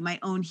into my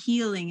own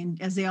healing,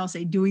 and, as they all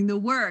say, doing the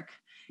work.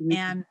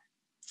 Mm-hmm.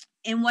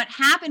 And what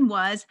happened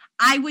was,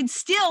 I would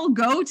still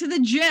go to the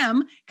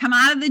gym, come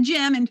out of the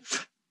gym and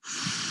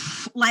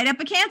light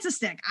up a cancer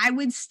stick. I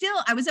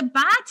was a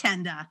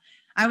bartender.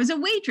 I was a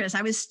waitress.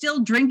 I was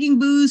still drinking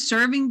booze,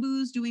 serving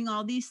booze, doing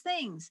all these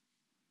things,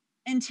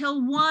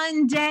 until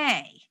one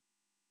day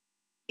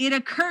it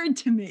occurred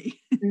to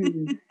me.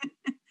 Mm.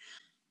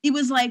 It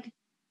was like,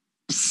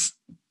 psst,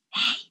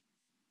 hey,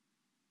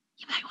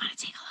 you might want to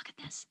take a look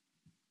at this.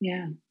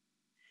 Yeah.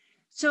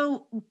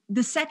 So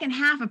the second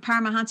half of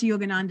Paramahansa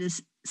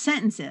Yogananda's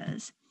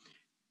sentences,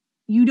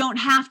 you don't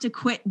have to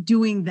quit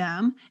doing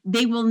them.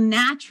 They will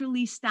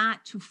naturally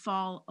start to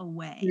fall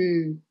away.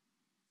 Mm.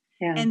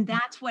 Yeah. And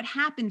that's what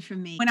happened for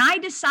me. When I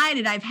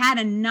decided I've had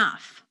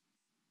enough,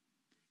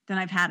 then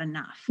I've had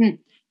enough.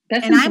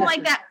 That's and impressive. I'm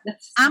like that.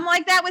 I'm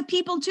like that with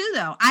people too,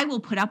 though. I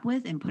will put up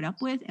with and put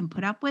up with and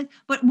put up with.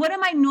 But what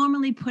am I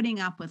normally putting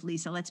up with,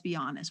 Lisa? Let's be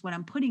honest. What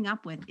I'm putting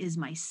up with is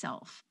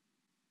myself.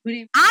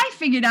 I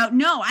figured out,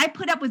 no, I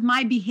put up with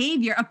my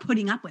behavior of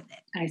putting up with it.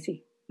 I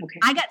see. Okay.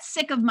 I got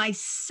sick of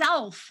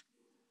myself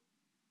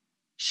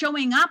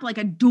showing up like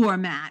a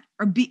doormat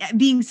or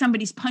being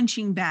somebody's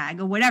punching bag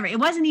or whatever. It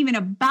wasn't even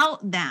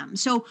about them.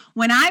 So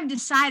when I've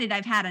decided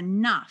I've had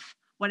enough,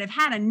 what I've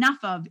had enough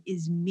of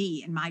is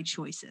me and my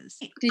choices.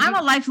 I'm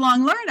a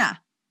lifelong learner.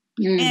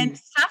 And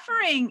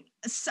suffering,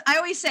 I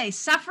always say,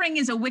 suffering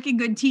is a wicked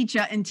good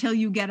teacher until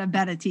you get a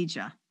better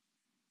teacher.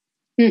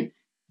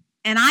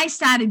 And I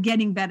started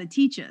getting better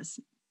teachers.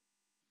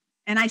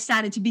 And I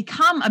started to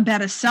become a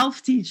better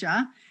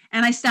self-teacher.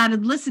 And I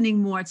started listening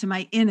more to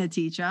my inner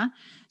teacher.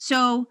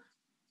 So,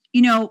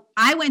 you know,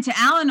 I went to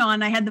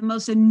Al-Anon. I had the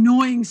most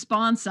annoying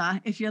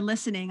sponsor. If you're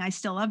listening, I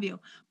still love you.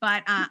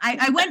 But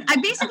I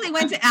basically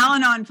went to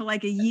Al-Anon for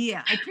like a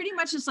year. I pretty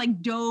much just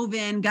like dove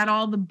in, got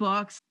all the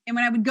books. And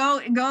when I would go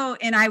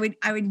and I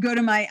would go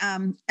to my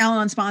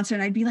Al-Anon sponsor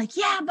and I'd be like,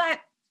 yeah, but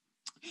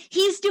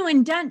he's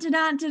doing dun da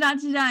da da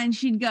da da, and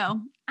she'd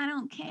go, I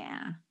don't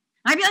care.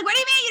 I'd be like, what do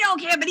you mean you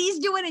don't care? But he's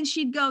doing it. And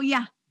she'd go,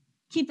 yeah,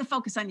 keep the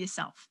focus on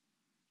yourself.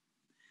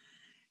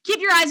 Keep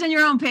your eyes on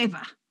your own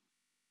paper.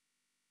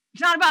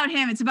 It's not about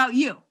him. It's about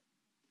you.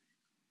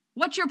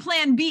 What's your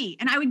plan B?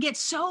 And I would get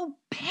so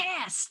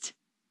pissed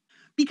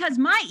because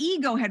my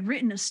ego had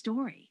written a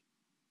story.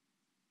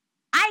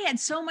 I had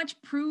so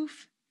much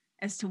proof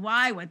as to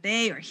why what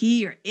they or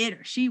he or it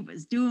or she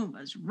was doing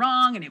was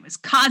wrong, and it was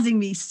causing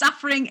me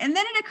suffering. And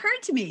then it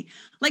occurred to me,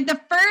 like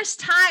the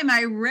first time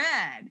I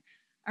read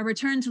A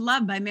Return to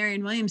Love by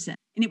Marianne Williamson,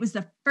 and it was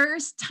the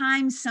first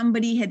time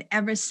somebody had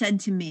ever said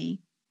to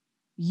me,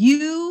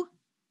 you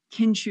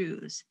can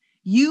choose.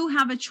 You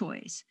have a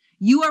choice.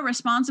 You are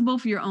responsible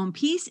for your own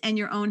peace and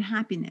your own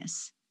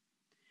happiness.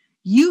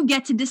 You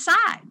get to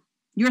decide.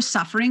 Your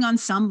suffering on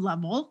some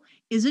level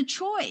is a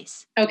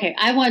choice. Okay,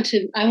 I want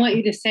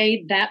you to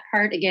say that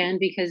part again,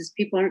 because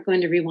people aren't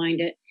going to rewind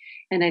it.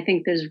 And I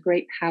think there's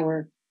great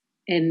power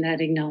in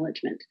that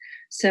acknowledgement.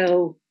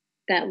 So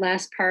that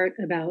last part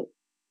about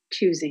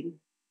choosing.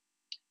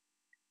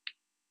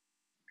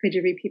 Could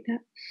you repeat that?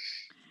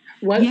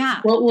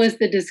 What was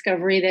the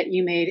discovery that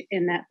you made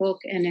in that book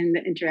and in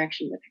the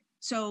interaction with her?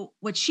 So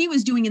what she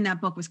was doing in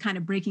that book was kind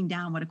of breaking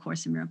down what A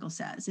Course in Miracles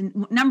says. And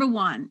number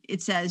one,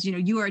 it says, you know,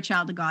 you are a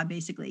child of God,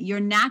 basically.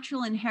 Your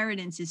natural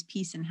inheritance is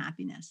peace and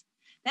happiness.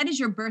 That is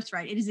your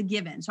birthright. It is a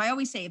given. So I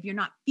always say, if you're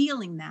not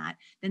feeling that,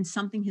 then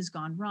something has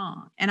gone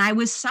wrong. And I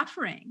was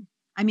suffering.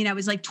 I mean, I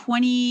was like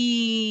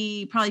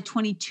 20, probably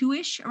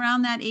 22-ish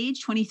around that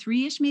age,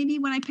 23-ish maybe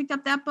when I picked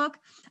up that book.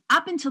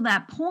 Up until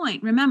that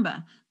point,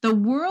 remember, the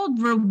world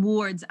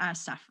rewards our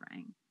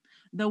suffering.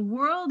 The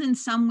world in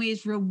some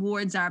ways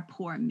rewards our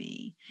poor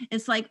me.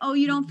 It's like, oh,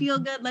 you don't feel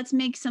good? Let's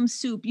make some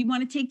soup. You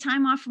want to take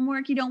time off from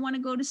work? You don't want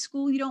to go to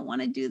school? You don't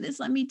want to do this?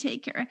 Let me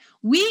take care.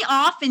 We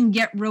often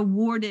get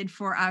rewarded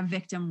for our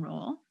victim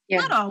role.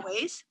 Yeah. Not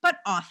always, but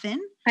often.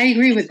 I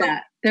agree with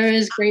that. There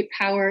is great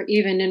power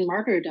even in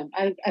martyrdom.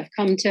 I've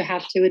come to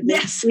have to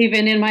admit,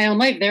 even in my own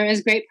life, there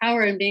is great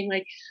power in being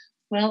like,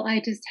 well, I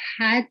just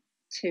had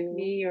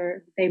to,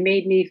 or they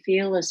made me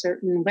feel a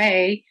certain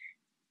way.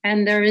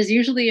 And there is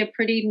usually a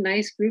pretty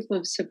nice group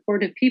of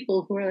supportive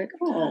people who are like,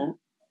 oh,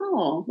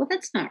 well,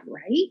 that's not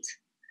right.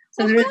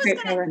 So there is great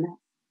power in that.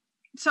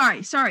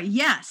 Sorry.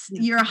 Yes,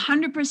 you're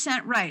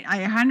 100% right. I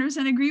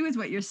 100% agree with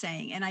what you're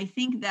saying. And I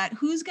think that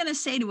who's going to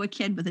say to a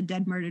kid with a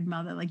dead, murdered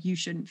mother, like, you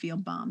shouldn't feel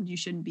bummed, you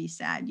shouldn't be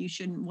sad, you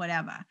shouldn't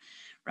whatever,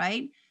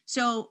 right?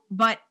 So,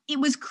 but it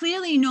was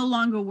clearly no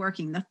longer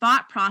working. The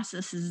thought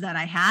processes that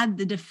I had,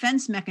 the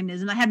defense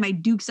mechanism, I had my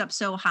dukes up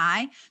so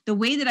high, the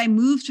way that I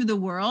moved through the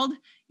world,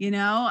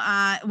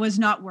 was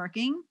not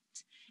working.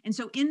 And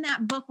so in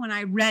that book, when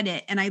I read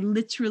it, and I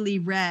literally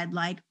read,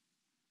 like,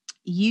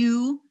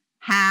 you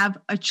have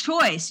a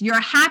choice. Your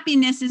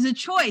happiness is a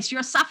choice.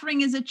 Your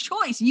suffering is a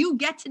choice. You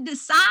get to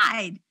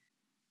decide.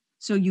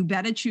 So you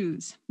better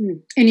choose.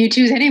 And you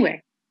choose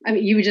anyway. I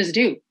mean, you just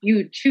do.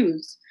 You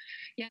choose.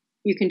 Yeah.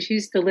 You can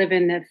choose to live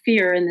in the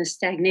fear and the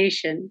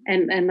stagnation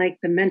and like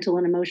the mental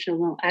and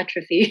emotional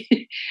atrophy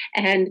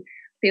and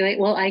be like,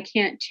 well, I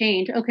can't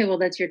change. Okay, well,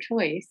 that's your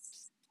choice.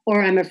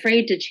 Or I'm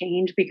afraid to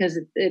change because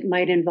it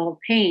might involve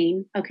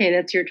pain. Okay,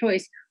 that's your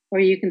choice. Or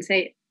you can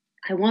say,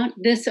 I want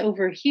this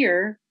over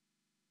here,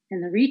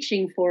 and the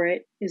reaching for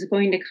it is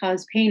going to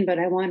cause pain, but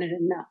I want it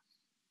enough.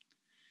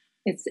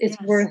 It's Yes.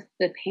 worth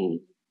the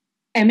pain.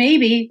 And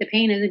maybe the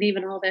pain isn't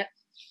even all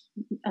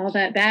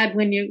that bad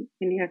when you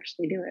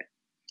actually do it.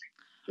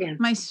 Yeah.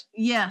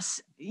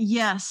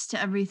 Yes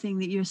to everything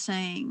that you're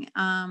saying.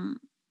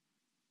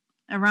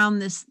 Around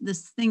this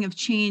thing of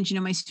change,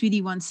 my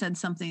sweetie once said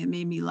something that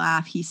made me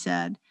laugh. He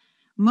said,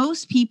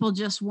 most people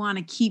just want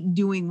to keep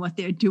doing what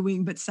they're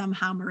doing, but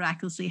somehow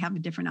miraculously have a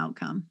different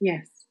outcome.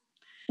 Yes.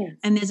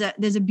 And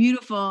there's a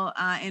beautiful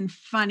and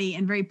funny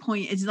and very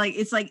poignant.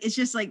 It's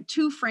just like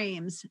two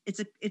frames.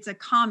 It's a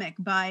comic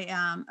by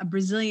a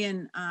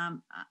Brazilian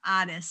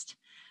artist,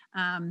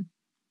 and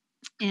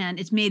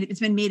it's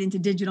been made into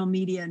digital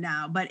media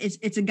now. But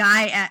it's a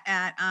guy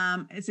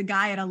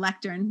at a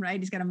lectern, right?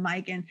 He's got a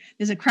mic, and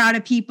there's a crowd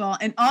of people,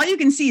 and all you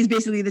can see is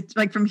basically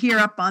like from here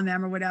up on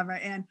them or whatever,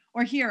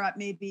 or here up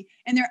maybe,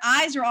 and their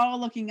eyes are all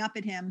looking up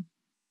at him,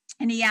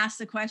 and he asks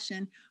the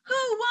question,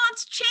 "Who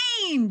wants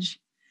change?"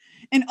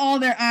 And all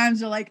their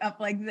arms are like up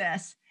like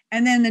this.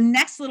 And then the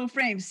next little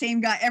frame,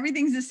 same guy,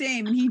 everything's the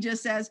same. And he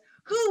just says,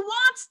 who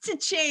wants to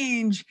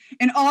change?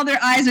 And all their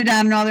eyes are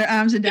down and all their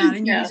arms are down.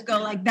 And you just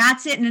go like,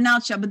 that's it in a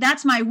nutshell. But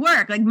that's my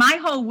work. Like my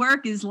whole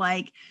work is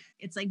like,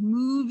 it's like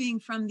moving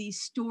from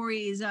these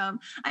stories of,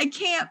 I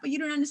can't, but you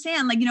don't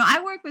understand. Like,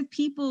 I work with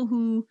people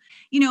who,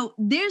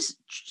 there's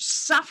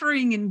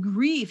suffering and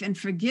grief and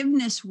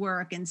forgiveness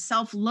work and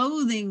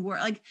self-loathing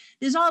work. Like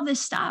there's all this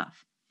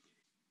stuff.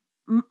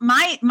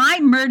 My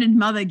murdered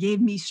mother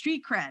gave me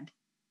street cred.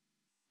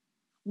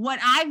 What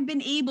I've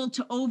been able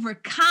to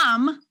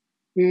overcome.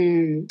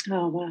 Oh,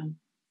 wow.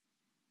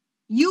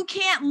 You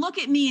can't look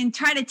at me and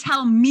try to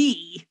tell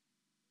me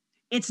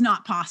it's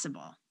not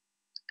possible.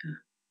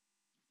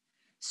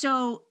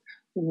 So.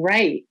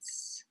 Right.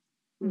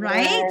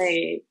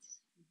 Right.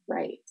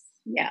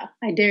 Yeah.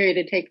 I dare you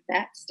to take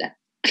that step.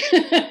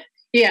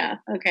 Yeah.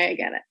 Okay. I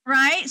get it.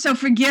 Right. So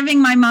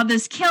forgiving my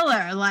mother's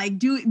killer, like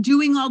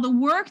doing all the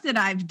work that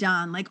I've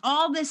done, like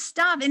all this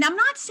stuff. And I'm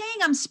not saying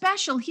I'm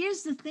special.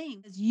 Here's the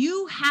thing.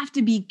 You have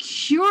to be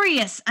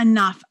curious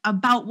enough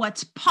about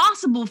what's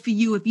possible for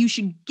you. If you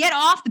should get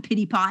off the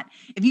pity pot,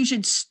 if you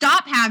should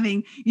stop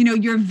having,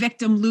 your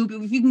victim loop,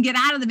 if you can get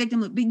out of the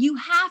victim loop, but you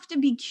have to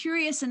be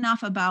curious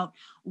enough about,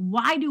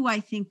 why do I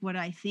think what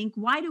I think?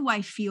 Why do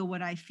I feel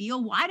what I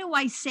feel? Why do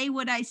I say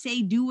what I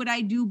say, do what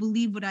I do,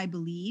 believe what I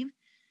believe?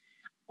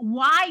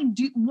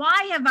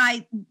 Why have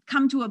I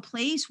come to a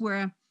place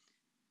where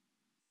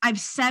I've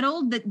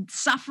settled that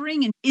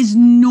suffering is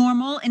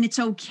normal and it's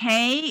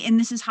okay and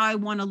this is how I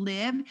want to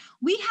live?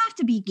 We have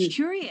to be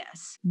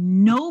curious.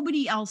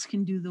 Nobody else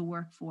can do the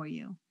work for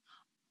you.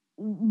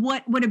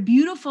 What a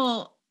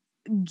beautiful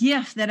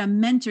gift that a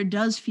mentor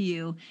does for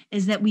you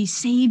is that we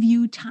save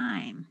you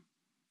time.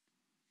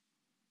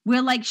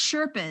 We're like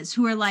Sherpas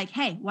who are like,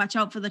 hey, watch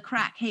out for the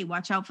crack. Hey,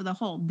 watch out for the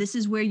hole. This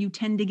is where you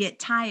tend to get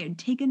tired.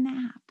 Take a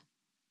nap.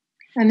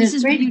 And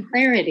there's great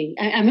clarity.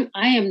 I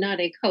am not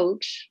a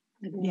coach.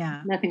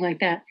 Yeah. Nothing like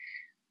that.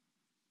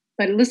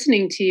 But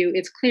listening to you,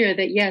 it's clear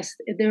that yes,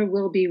 there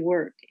will be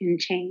work in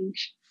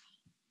change.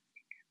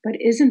 But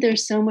isn't there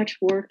so much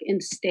work in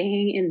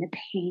staying in the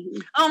pain?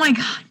 Oh my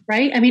God.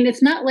 Right? I mean,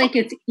 it's not like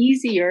it's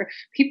easier.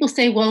 People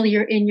say, well,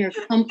 you're in your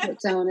comfort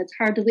zone. It's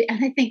hard to leave.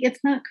 And I think it's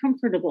not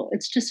comfortable.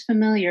 It's just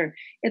familiar.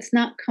 It's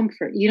not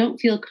comfort. You don't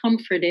feel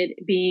comforted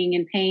being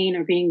in pain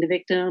or being the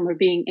victim or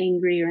being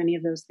angry or any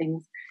of those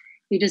things.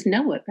 You just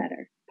know it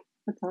better.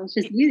 That's all. It's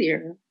just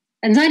easier.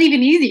 And it's not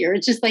even easier.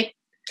 It's just like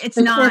it's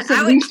the course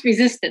of least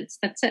resistance.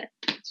 That's it.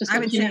 It's just I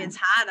would say it's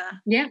harder.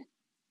 Yeah.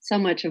 So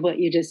much of what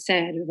you just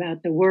said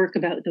about the work,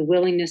 about the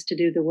willingness to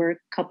do the work,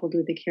 coupled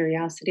with the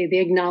curiosity, the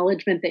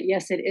acknowledgement that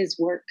yes, it is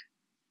work.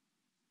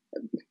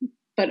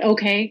 But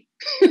okay,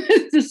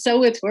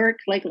 so it's work.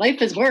 Like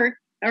life is work.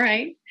 All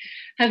right.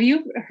 Have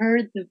you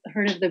heard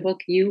of the book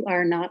 "You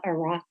Are Not a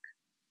Rock"?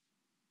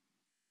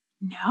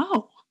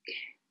 No.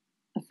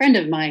 A friend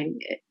of mine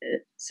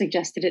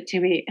suggested it to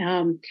me.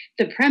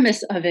 The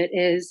premise of it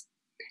is,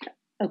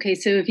 okay,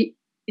 so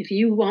if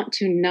you want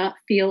to not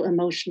feel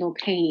emotional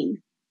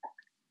pain,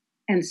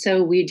 and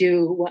so we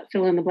do what,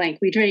 fill in the blank,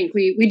 we drink,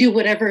 we do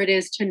whatever it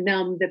is to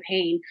numb the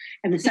pain.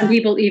 And some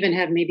people even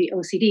have maybe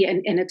OCD,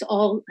 and it's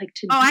all like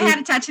to. I had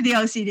a touch of the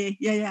OCD.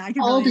 Yeah. I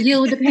can all to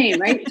deal with the pain,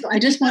 right? So I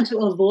just want to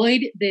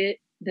avoid the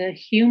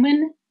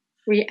human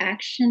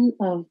reaction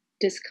of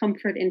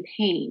discomfort and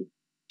pain.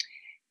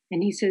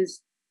 And he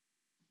says,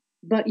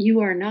 but you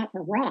are not a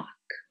rock.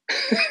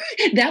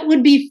 That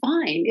would be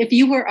fine if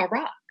you were a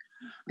rock.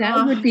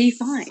 That would be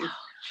fine. So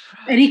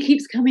and he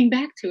keeps coming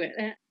back to it.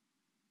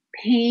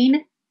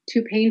 Pain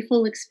to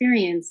painful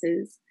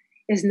experiences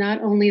is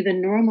not only the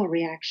normal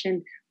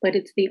reaction, but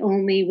it's the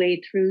only way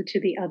through to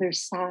the other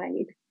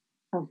side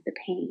of the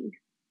pain.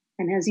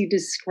 And as you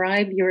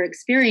describe your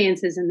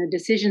experiences and the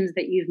decisions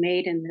that you've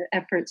made and the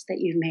efforts that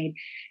you've made,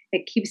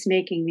 it keeps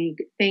making me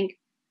think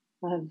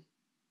of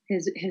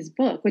his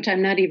book, which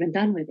I'm not even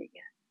done with it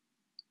yet.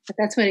 But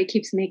that's what it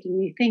keeps making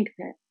me think,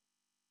 that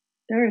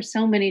there are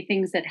so many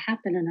things that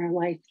happen in our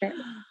life that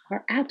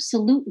are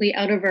absolutely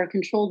out of our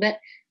control, that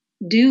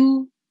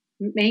do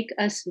make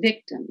us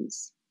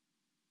victims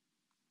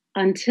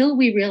until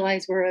we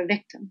realize we're a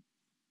victim.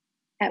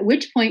 At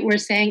which point we're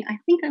saying, I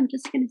think I'm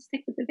just going to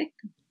stick with the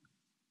victim.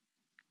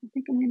 I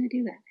think I'm going to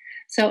do that.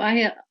 So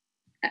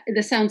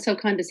this sounds so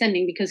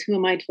condescending, because who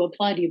am I to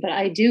applaud you? But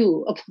I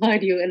do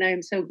applaud you, and I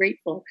am so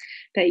grateful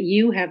that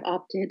you have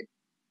opted,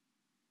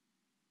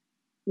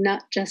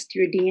 not just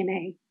your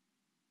DNA,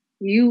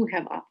 you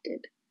have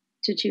opted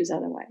to choose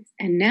otherwise.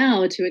 And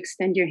now to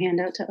extend your hand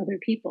out to other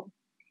people.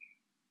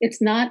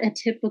 It's not a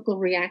typical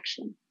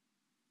reaction.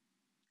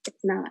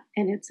 It's not.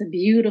 And it's a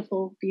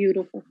beautiful,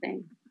 beautiful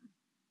thing.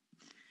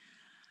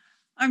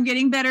 I'm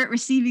getting better at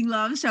receiving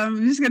love. So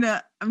I'm just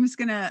gonna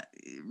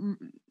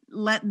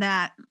let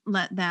that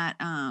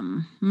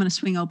I'm gonna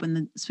swing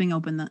open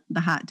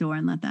the hot door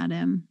and let that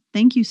in.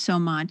 Thank you so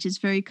much. It's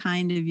very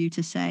kind of you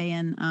to say,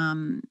 and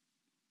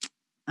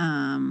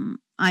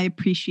I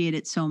appreciate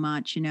it so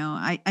much. You know,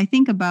 I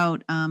think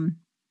about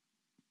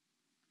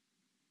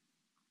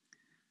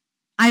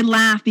I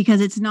laugh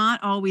because it's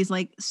not always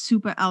like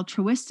super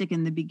altruistic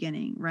in the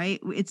beginning,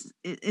 right?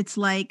 It's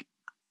like,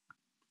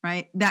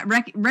 right, that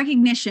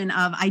recognition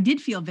of, I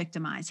did feel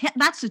victimized.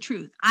 That's the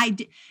truth. I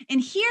did.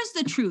 And here's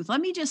the truth.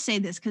 Let me just say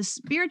this, because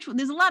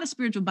there's a lot of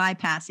spiritual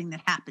bypassing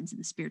that happens in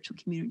the spiritual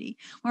community,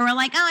 where we're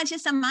like, oh, it's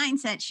just a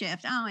mindset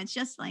shift. Oh, it's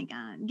just like,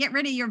 get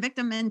rid of your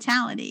victim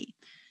mentality.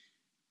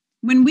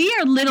 When we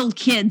are little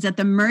kids at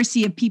the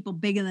mercy of people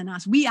bigger than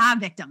us, we are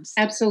victims.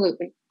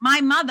 Absolutely. My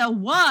mother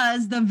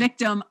was the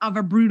victim of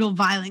a brutal,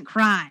 violent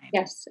crime.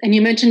 Yes. And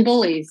you mentioned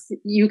bullies.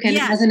 You can,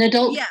 yes. as an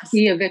adult, yes.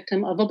 be a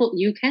victim of a bully.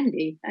 You can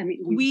be. I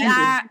mean,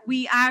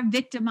 we are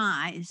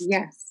victimized.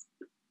 Yes.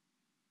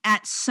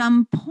 At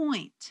some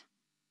point,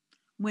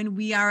 when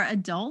we are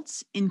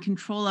adults in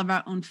control of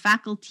our own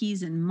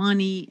faculties and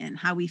money and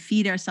how we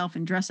feed ourselves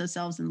and dress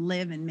ourselves and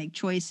live and make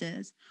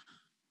choices.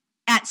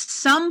 At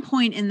some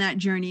point in that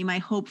journey, my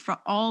hope for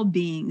all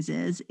beings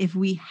is, if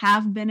we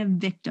have been a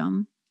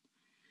victim,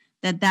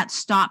 that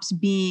stops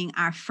being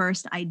our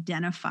first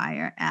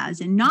identifier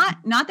as, and not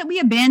that we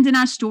abandon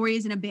our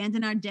stories and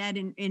abandon our dead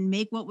and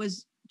make what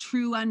was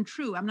true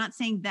untrue. I'm not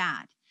saying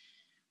that.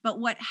 But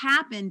what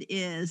happened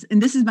is,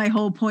 and this is my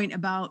whole point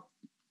about,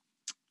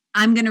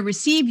 I'm going to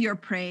receive your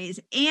praise,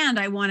 and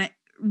I want to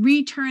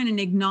return and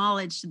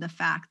acknowledge to the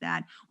fact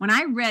that when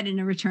I read in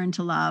A Return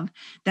to Love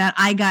that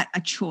I got a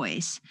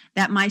choice,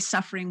 that my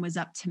suffering was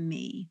up to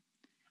me,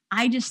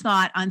 I just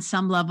thought, on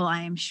some level,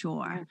 I am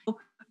sure.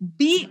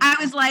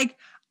 I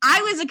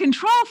was a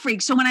control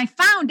freak. So when I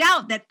found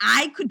out that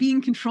I could be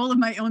in control of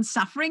my own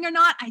suffering or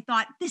not, I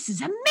thought, this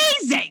is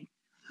amazing.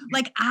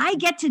 Like, I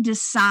get to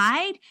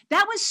decide.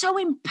 That was so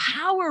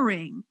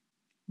empowering.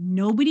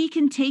 Nobody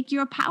can take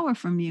your power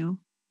from you.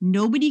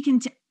 Nobody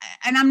can,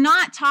 and I'm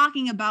not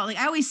talking about, like,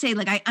 I always say,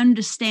 like, I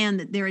understand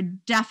that there are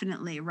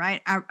definitely,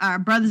 right, our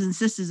brothers and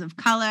sisters of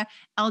color,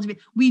 LGBT,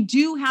 we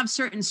do have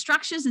certain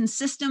structures and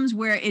systems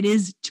where it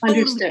is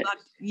totally,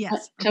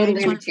 yes, totally I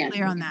just want to be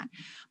clear on that.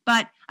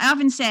 But I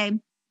often say,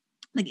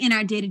 like, in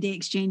our day-to-day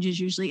exchanges,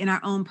 usually in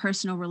our own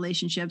personal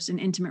relationships and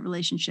intimate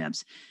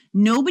relationships,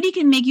 nobody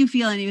can make you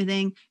feel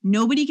anything.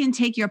 Nobody can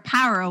take your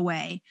power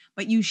away,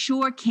 but you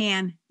sure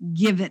can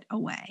give it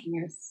away.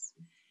 Yes.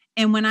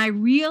 And when I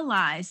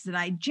realized that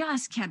I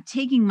just kept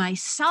taking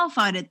myself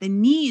out at the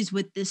knees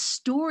with this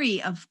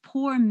story of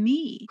poor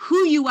me,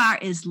 who you are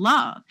is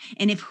love.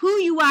 And if who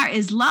you are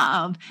is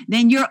love,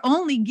 then your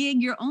only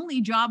gig, your only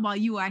job while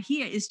you are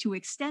here is to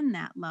extend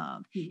that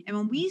love. Mm-hmm. And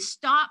when we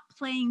stop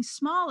playing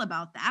small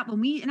about that,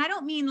 and I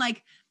don't mean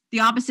like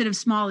the opposite of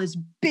small is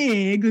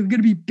big, we're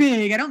going to be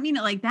big. I don't mean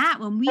it like that.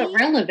 But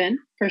relevant,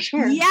 for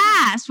sure.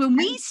 Yes. When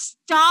we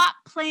stop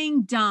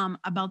playing dumb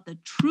about the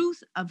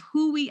truth of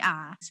who we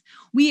are,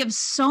 we have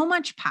so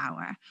much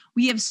power.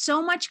 We have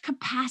so much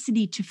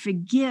capacity to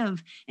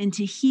forgive and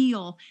to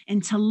heal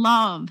and to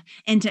love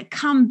and to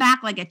come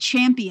back like a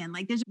champion.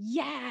 Like,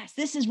 yes,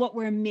 this is what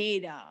we're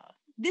made of.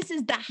 This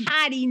is the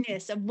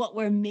haughtiness of what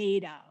we're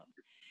made of.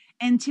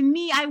 And to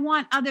me, I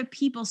want other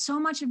people, so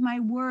much of my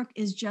work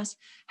is just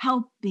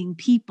helping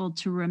people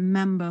to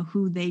remember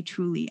who they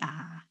truly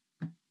are.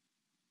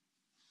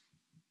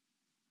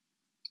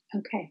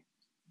 Okay.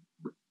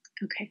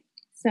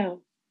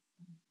 So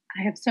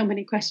I have so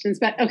many questions,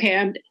 but okay,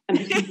 I'm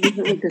going to leave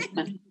it with this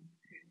one.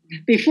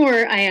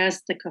 Before I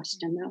ask the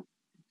question, though,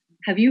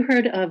 have you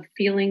heard of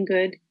Feeling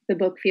Good, the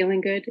book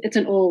Feeling Good? It's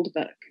an old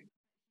book.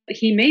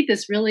 He made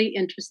this really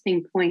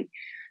interesting point.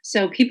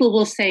 So people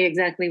will say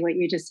exactly what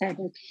you just said.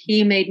 Like,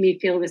 he made me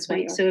feel this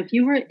way. So if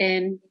you were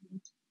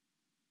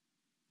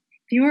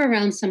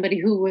around somebody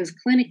who was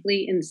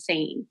clinically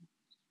insane,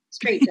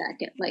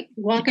 straitjacket, like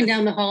walking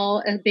down the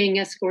hall and being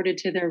escorted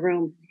to their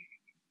room,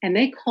 and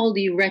they called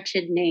you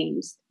wretched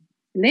names,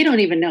 and they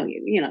don't even know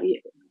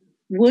you.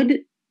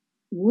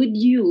 Would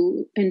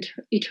you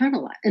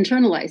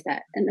internalize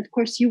that? And of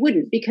course you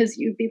wouldn't, because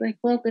you'd be like,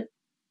 well,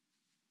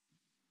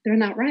 they're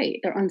not right.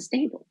 They're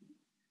unstable.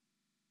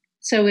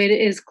 So it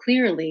is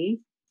clearly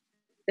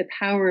the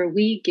power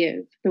we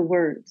give the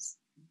words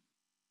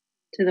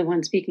to the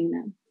one speaking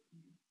them.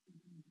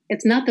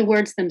 It's not the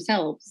words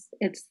themselves.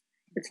 It's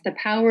the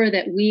power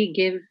that we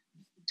give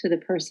to the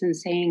person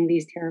saying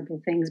these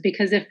terrible things.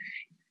 Because if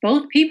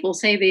both people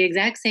say the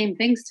exact same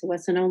things to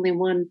us and only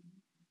one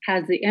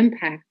has the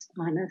impact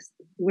on us,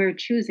 we're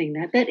choosing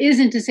that. That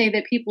isn't to say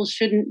that people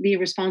shouldn't be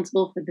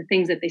responsible for the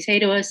things that they say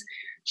to us.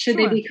 Should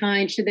they be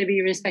kind? Should they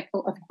be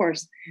respectful? Of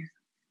course.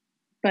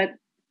 But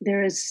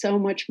there is so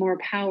much more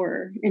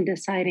power in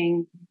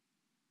deciding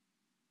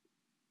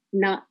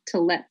not to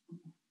let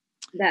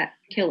that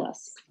kill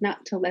us,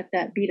 not to let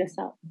that beat us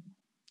up.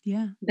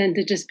 Yeah. Than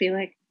to just be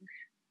like,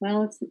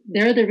 well,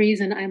 they're the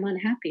reason I'm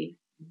unhappy.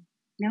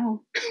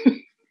 No.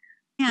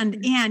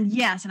 And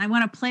yes, and I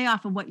want to play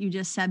off of what you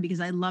just said because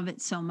I love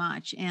it so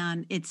much.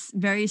 And it's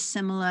very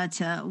similar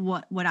to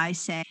what I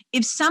say.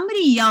 If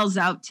somebody yells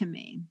out to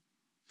me,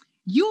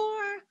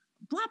 you're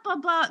blah, blah,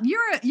 blah,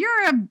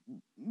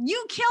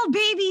 you killed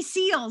baby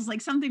seals,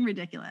 like something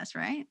ridiculous,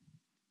 right?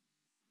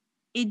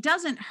 It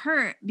doesn't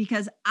hurt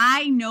because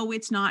I know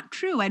it's not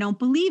true. I don't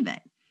believe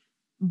it.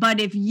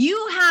 But if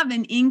you have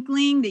an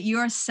inkling that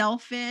you're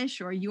selfish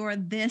or you're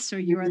this or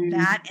you're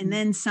that, and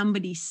then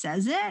somebody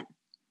says it,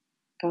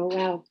 oh,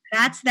 wow.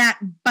 That's that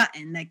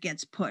button that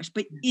gets pushed.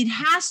 But it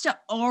has to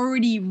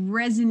already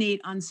resonate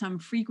on some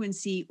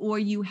frequency, or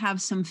you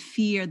have some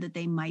fear that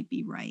they might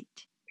be right.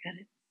 Got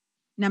it.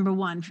 Number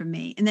one for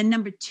me. And then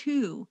number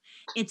two,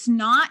 it's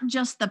not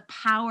just the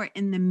power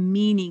and the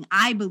meaning.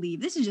 I believe,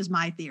 this is just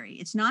my theory.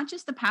 It's not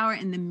just the power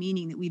and the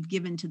meaning that we've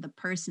given to the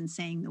person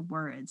saying the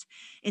words.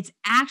 It's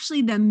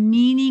actually the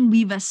meaning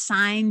we've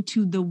assigned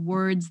to the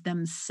words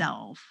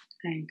themselves.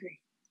 I agree.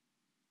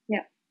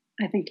 Yeah,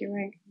 I think you're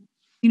right.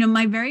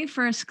 My very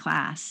first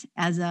class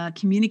as a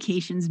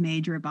communications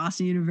major at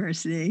Boston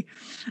University,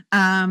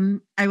 I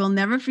will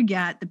never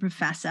forget the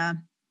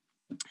professor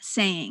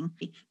saying,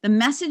 the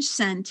message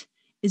sent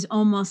is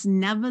almost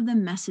never the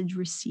message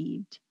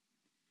received.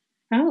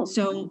 Oh.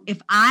 So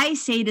if I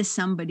say to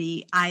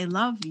somebody, I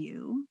love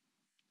you,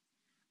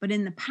 but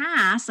in the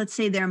past, let's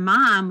say their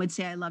mom would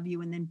say, I love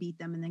you, and then beat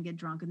them and then get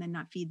drunk and then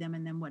not feed them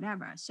and then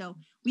whatever. So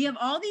we have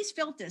all these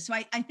filters. So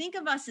I think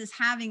of us as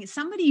having,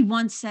 somebody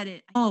once said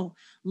it,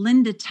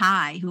 Linda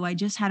Tai, who I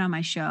just had on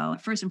my show.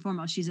 First and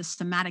foremost, she's a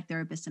somatic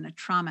therapist and a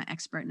trauma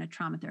expert and a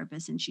trauma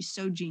therapist. And she's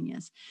so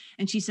genius.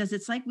 And she says,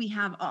 it's like we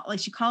have, like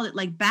she called it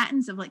like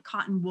battens of like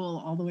cotton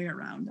wool all the way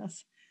around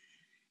us.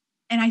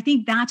 And I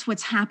think that's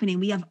what's happening.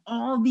 We have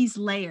all these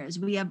layers.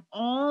 We have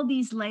all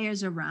these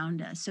layers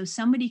around us. So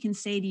somebody can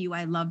say to you,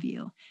 I love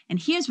you. And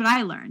here's what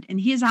I learned.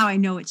 And here's how I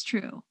know it's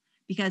true,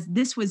 because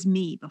this was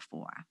me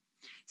before.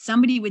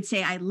 Somebody would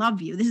say, I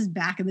love you. This is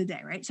back in the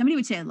day, right? Somebody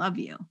would say, I love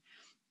you.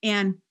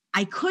 And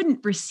I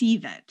couldn't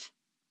receive it.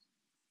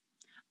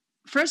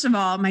 First of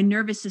all, my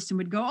nervous system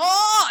would go,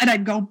 oh, and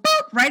I'd go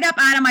boop right up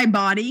out of my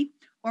body.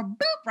 Or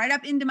boop, right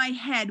up into my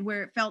head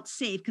where it felt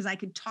safe because I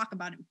could talk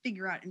about it and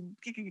figure out and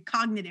get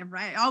cognitive,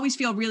 right? I always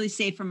feel really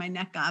safe from my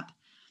neck up.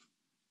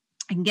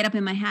 I can get up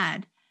in my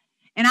head.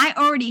 And I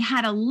already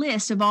had a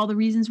list of all the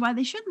reasons why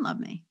they shouldn't love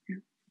me.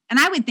 And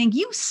I would think,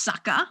 you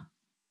sucker.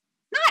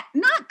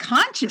 Not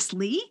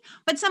consciously,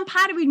 but some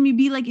part of it would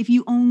be like, if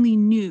you only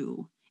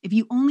knew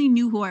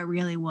who I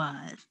really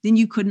was, then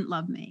you couldn't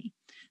love me.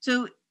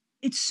 So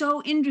it's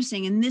so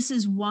interesting. And this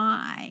is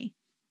why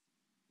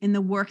in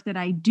the work that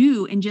I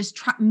do, and just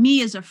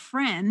me as a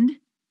friend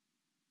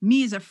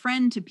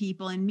to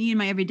people and me in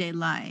my everyday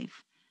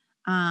life,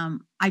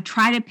 I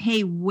try to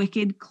pay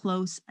wicked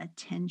close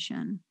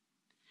attention.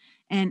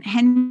 And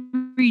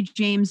Henry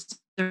James,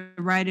 the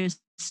writer,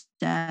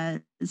 says,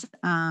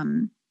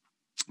 I'm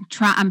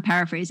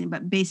paraphrasing,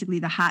 but basically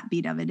the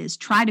heartbeat of it is,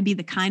 try to be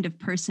the kind of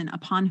person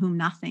upon whom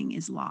nothing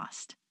is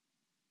lost.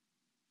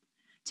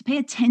 To pay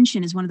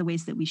attention is one of the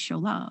ways that we show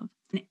love.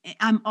 And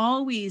I'm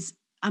always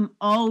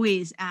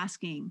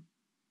asking,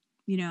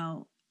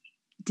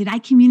 did I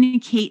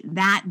communicate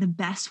that the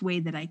best way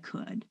that I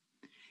could?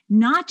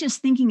 Not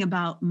just thinking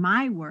about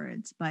my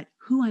words, but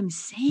who I'm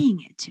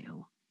saying it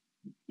to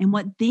and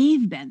what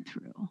they've been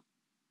through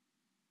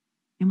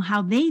and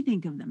how they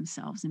think of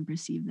themselves and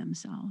perceive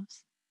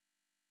themselves.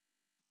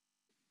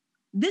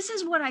 This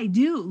is what I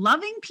do.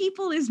 Loving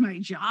people is my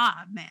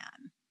job, man.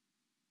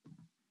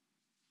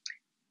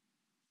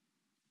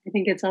 I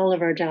think it's all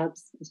of our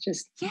jobs. It's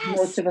just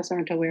most of us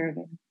aren't aware of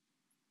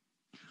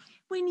it.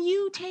 When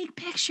you take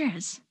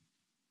pictures,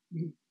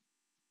 I'm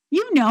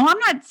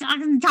not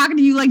talking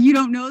to you like you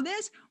don't know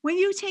this. When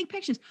you take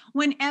pictures,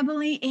 when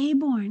Emily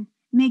Aborn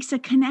makes a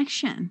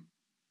connection,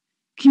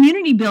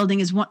 community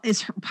building is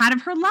part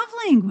of her love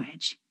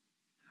language,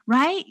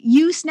 right?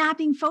 You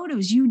snapping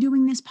photos, you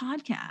doing this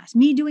podcast,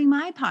 me doing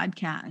my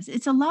podcast.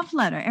 It's a love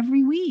letter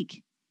every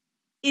week.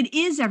 It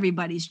is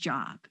everybody's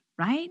job,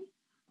 right?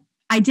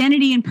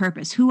 Identity and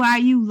purpose. Who are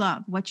you?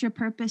 Love. What's your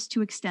purpose?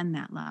 To extend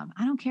that love.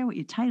 I don't care what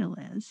your title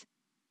is,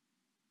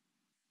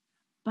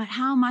 but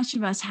how much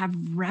of us have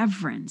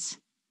reverence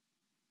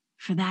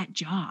for that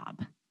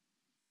job?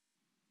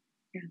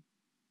 Yeah.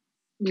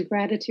 And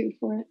gratitude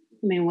for it.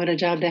 I mean, what a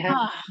job to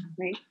have,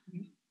 right?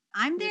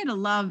 I'm there to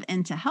love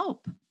and to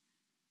help.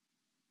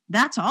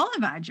 That's all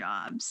of our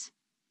jobs.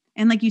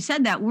 And like you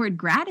said, that word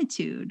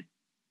gratitude,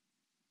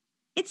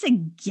 it's a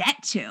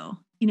get to,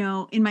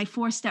 in my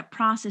 4-step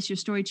process, your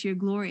story to your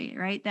glory,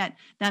 right? That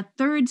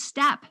third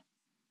step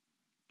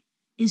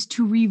is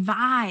to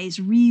revise,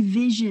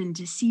 revision,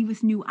 to see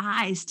with new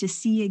eyes, to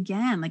see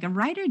again, like a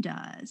writer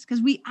does, because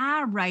we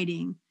are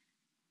writing.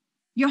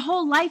 Your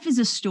whole life is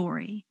a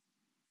story.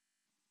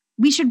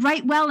 We should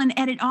write well and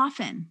edit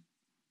often.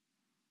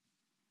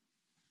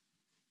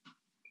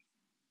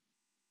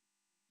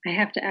 I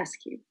have to ask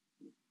you,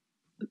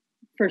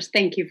 first,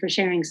 thank you for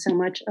sharing so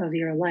much of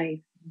your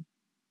life.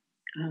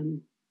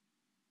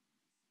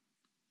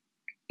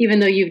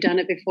 Even though you've done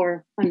it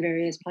before on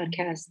various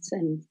podcasts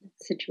and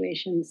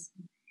situations,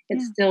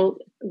 it's still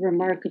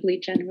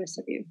remarkably generous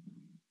of you.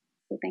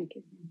 So thank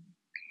you.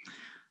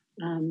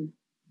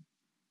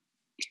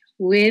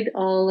 With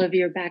all of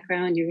your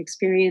background, your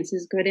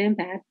experiences, good and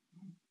bad,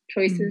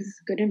 choices,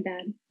 good and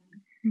bad,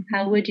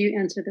 how would you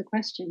answer the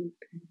question,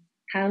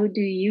 how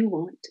do you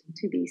want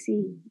to be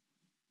seen?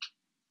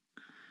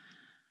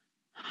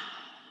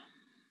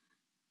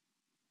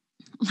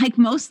 Like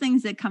most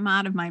things that come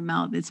out of my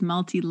mouth, it's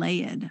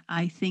multi-layered.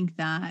 I think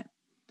that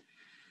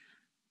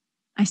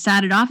I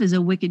started off as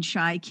a wicked,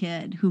 shy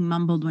kid who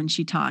mumbled when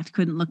she talked,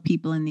 couldn't look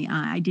people in the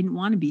eye. I didn't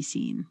want to be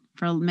seen.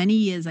 For many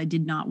years, I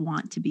did not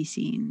want to be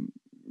seen.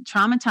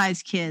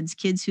 Traumatized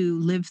kids who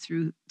live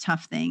through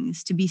tough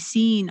things, to be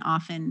seen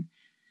often,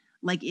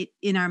 like it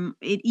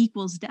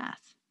equals death.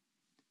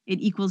 It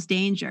equals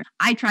danger.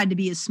 I tried to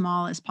be as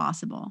small as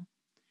possible.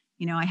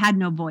 I had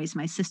no voice.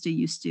 My sister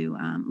used to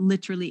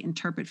literally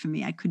interpret for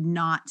me. I could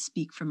not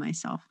speak for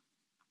myself.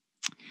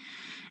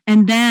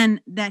 And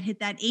then that hit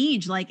that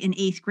age, like in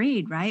 8th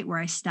grade, right, where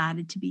I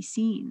started to be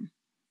seen.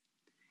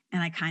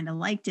 And I kind of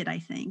liked it, I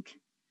think.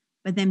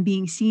 But then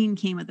being seen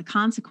came with a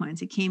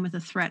consequence. It came with a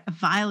threat of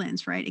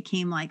violence, right? It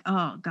came like,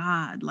 oh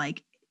God,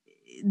 like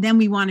then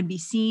we want to be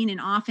seen.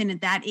 And often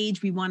at that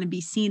age, we want to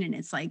be seen. And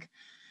it's like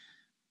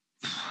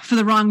for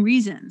the wrong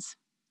reasons.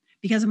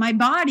 Because of my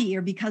body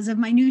or because of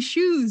my new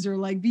shoes, or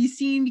like be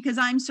seen because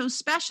I'm so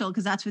special,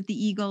 because that's what the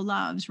ego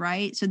loves,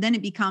 right? So then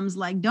it becomes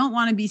like, don't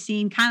want to be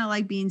seen, kind of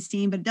like being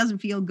seen, but it doesn't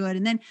feel good.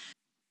 And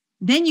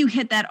then you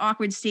hit that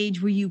awkward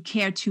stage where you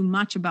care too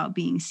much about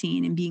being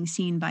seen and being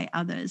seen by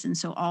others. And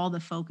so all the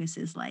focus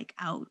is like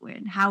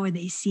outward. How are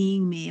they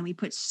seeing me? And we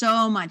put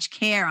so much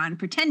care on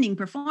pretending,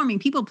 performing,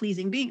 people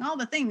pleasing, being all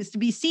the things to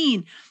be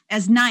seen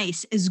as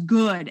nice, as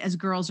good as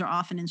girls are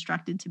often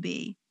instructed to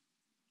be.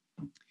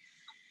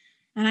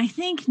 And I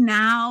think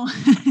now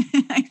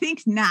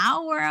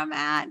where I'm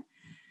at,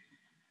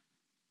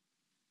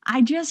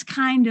 I just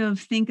kind of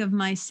think of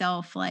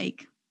myself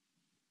like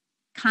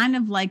kind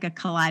of like a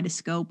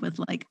kaleidoscope with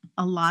like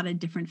a lot of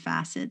different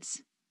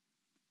facets.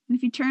 And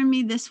if you turn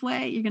me this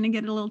way, you're going to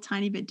get a little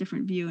tiny bit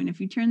different view. And if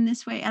you turn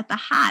this way at the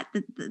hat,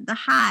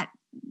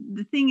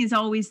 the thing is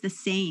always the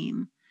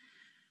same.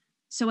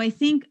 So I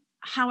think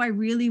how I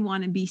really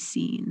want to be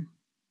seen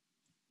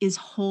is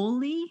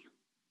wholly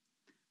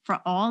for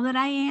all that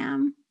I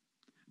am,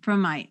 for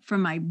my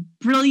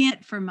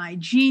brilliant, for my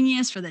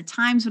genius, for the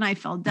times when I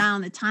fell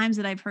down, the times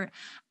that I've hurt.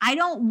 I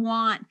don't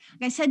want,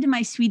 like I said to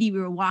my sweetie, we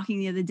were walking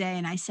the other day,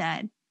 and I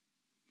said,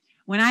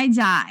 when I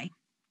die,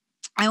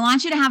 I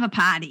want you to have a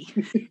party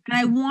and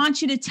I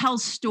want you to tell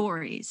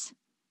stories,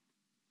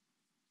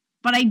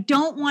 but I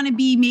don't want to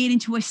be made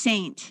into a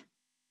saint.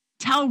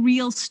 Tell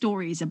real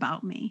stories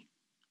about me,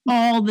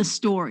 all the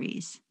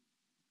stories.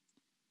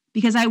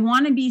 Because I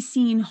want to be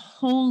seen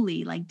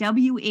wholly, like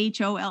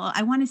WHOL.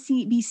 I want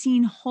to be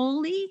seen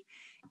wholly,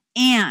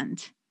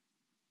 and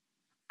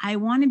I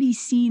want to be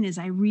seen as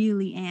I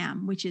really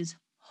am, which is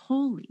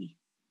holy,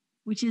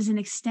 which is an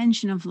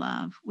extension of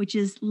love, which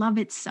is love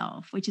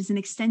itself, which is an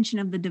extension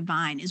of the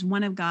divine, is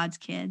one of God's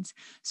kids.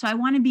 So I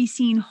want to be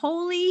seen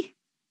wholly,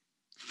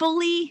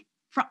 fully,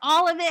 for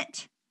all of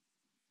it,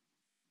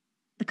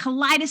 the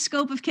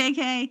kaleidoscope of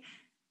KK,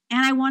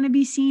 and I want to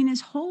be seen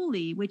as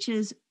holy, which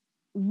is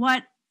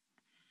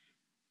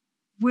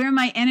where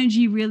my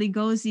energy really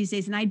goes these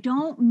days. And I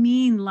don't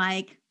mean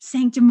like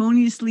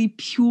sanctimoniously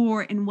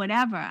pure and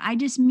whatever. I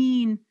just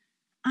mean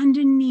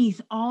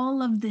underneath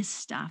all of this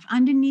stuff,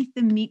 underneath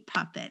the meat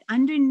puppet,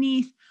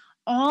 underneath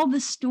all the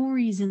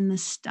stories and the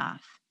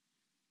stuff,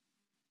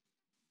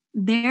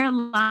 there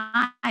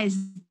lies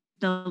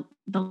the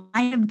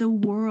light of the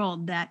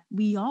world that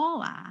we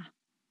all are.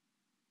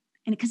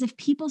 And because if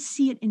people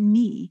see it in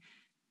me,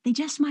 they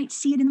just might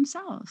see it in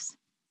themselves.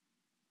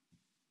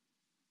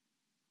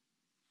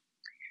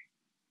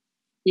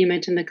 You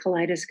mentioned the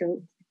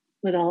kaleidoscope.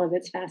 with all of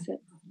its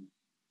facets.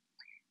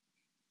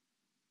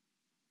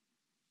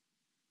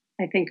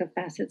 I think of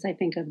facets, I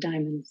think of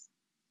diamonds.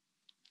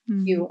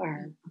 Mm-hmm. You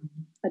are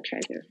a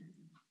treasure.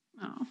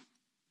 Oh,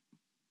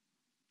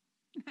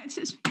 that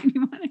just made me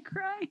want to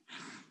cry.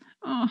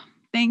 Oh,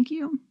 thank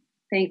you.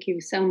 Thank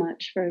you so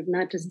much for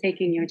not just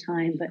taking your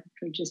time, but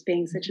for just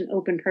being such an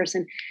open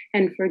person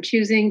and for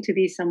choosing to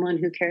be someone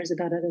who cares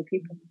about other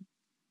people.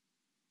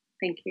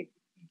 Thank you.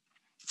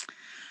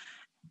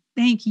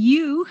 Thank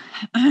you.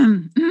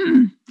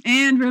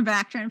 And we're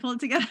back trying to pull it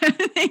together.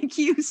 Thank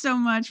you so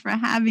much for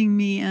having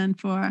me and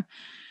for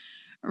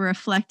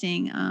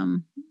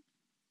reflecting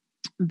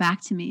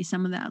back to me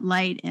some of that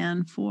light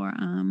and for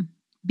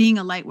being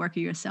a light worker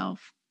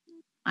yourself.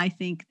 I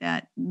think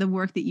that the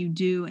work that you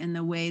do and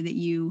the way that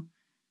you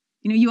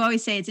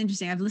always say, it's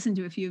interesting. I've listened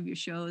to a few of your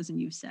shows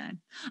and you've said,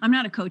 I'm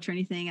not a coach or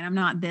anything, and I'm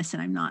not this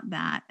and I'm not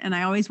that. And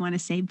I always want to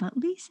say, but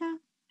Lisa,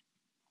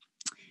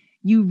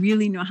 you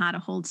really know how to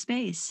hold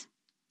space.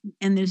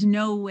 And there's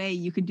no way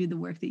you could do the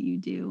work that you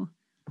do.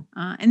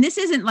 And this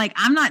isn't like,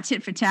 I'm not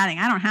tit for tatting.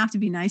 I don't have to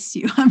be nice to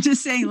you. I'm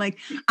just saying, like,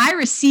 I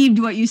received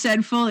what you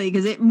said fully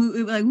because it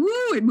moved like,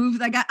 woo, it moved.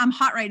 Like I'm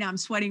hot right now. I'm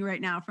sweating right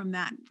now from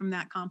that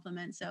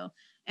compliment. So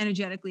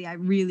energetically, I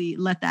really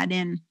let that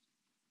in.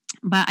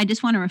 But I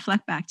just want to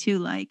reflect back too,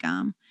 like,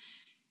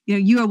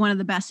 you are one of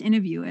the best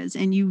interviewers,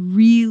 and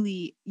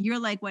you're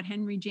like what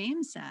Henry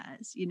James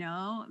says,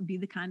 be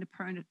the kind of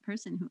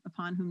person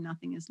upon whom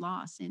nothing is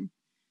lost. And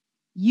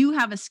you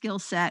have a skill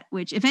set,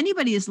 which if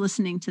anybody is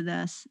listening to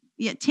this,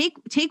 take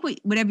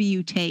whatever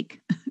you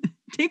take,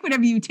 take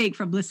whatever you take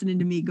from listening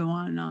to me go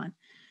on and on,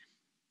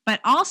 but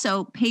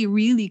also pay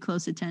really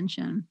close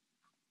attention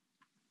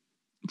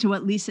to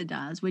what Lisa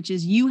does, which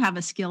is you have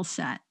a skill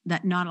set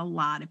that not a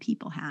lot of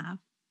people have,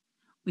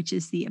 which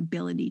is the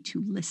ability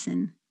to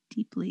listen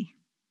deeply.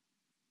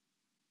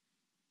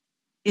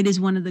 It is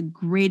one of the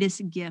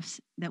greatest gifts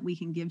that we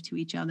can give to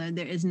each other.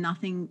 There is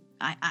nothing,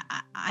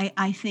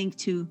 I think,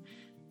 to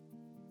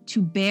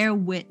bear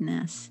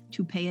witness,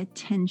 to pay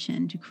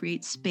attention, to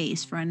create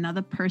space for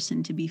another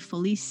person to be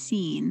fully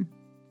seen.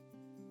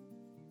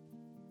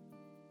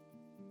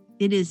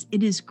 It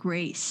is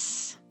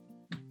grace.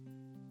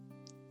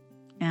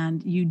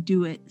 And you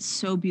do it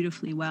so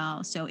beautifully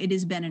well. So it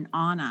has been an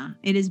honor.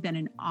 It has been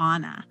an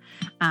honor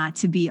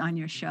to be on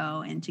your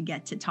show and to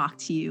get to talk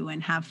to you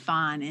and have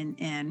fun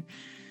and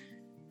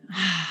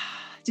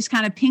just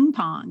kind of ping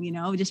pong,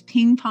 just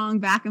ping pong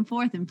back and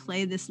forth and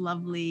play this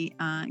lovely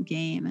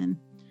game. And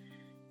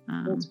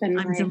I'm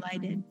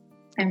delighted.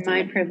 And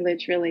my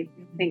privilege, really.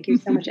 Thank you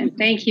so much. And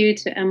thank you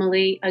to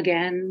Emily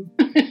again.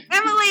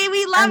 Emily,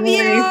 we love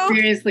you.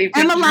 Seriously.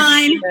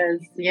 Emmeline.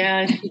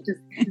 Yeah, she just,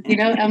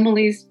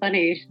 Emily's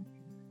funny.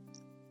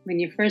 When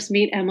you first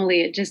meet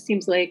Emily, it just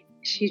seems like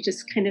she's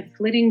just kind of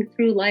flitting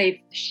through life,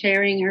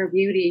 sharing her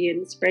beauty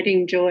and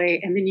spreading joy.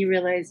 And then you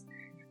realize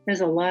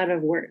there's a lot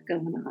of work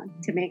going on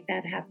to make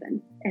that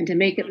happen and to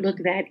make it look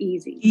that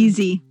easy.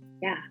 Easy.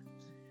 Yeah.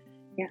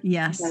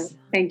 Yes. So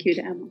thank you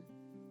to Emily.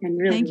 And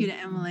really, thank you to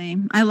Emily.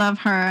 I love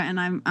her, and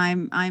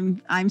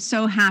I'm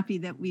so happy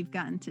that we've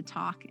gotten to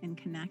talk and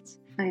connect.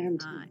 I am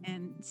too.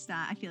 And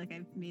I feel like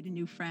I've made a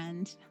new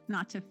friend.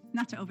 Not to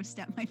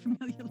overstep my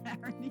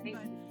familiarity.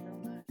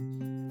 But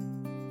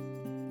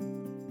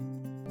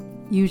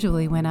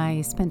usually, when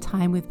I spend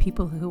time with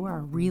people who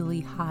are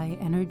really high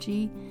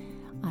energy,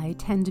 I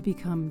tend to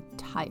become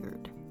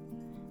tired.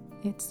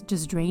 It's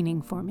just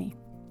draining for me.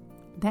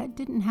 That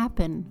didn't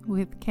happen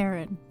with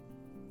Karen.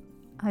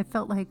 I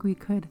felt like we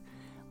could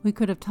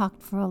have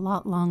talked for a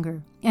lot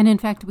longer. And in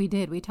fact, we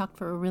did. We talked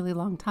for a really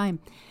long time.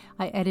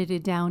 I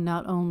edited down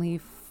not only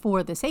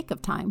for the sake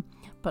of time,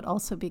 but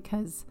also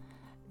because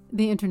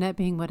the internet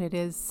being what it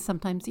is,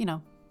 sometimes,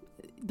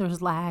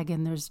 there's lag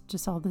and there's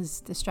just all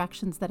these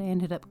distractions that I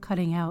ended up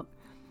cutting out.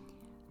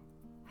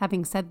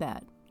 Having said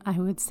that, I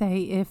would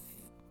say if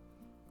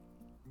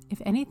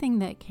anything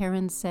that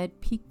Karen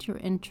said piqued your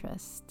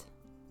interest,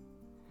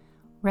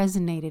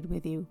 resonated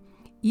with you,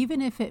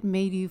 even if it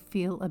made you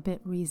feel a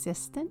bit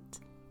resistant,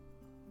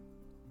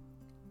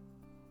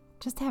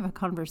 just have a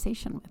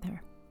conversation with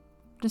her.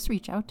 Just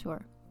reach out to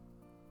her.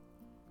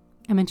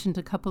 I mentioned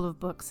a couple of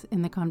books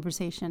in the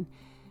conversation,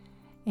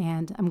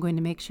 and I'm going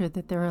to make sure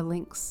that there are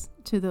links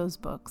to those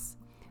books.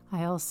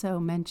 I also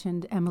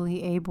mentioned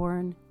Emily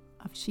Aborn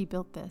of She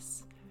Built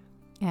This,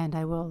 and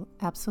I will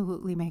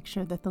absolutely make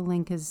sure that the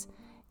link is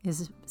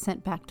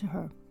sent back to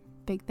her.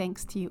 Big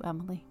thanks to you,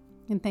 Emily,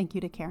 and thank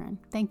you to Karen.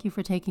 Thank you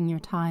for taking your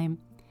time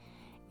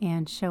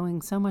and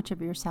showing so much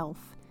of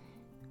yourself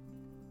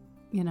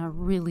in a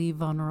really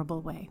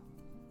vulnerable way.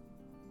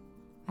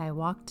 I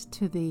walked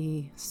to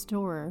the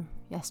store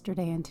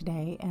yesterday and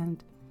today,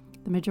 and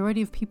the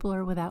majority of people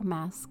are without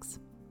masks.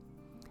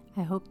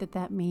 I hope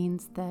that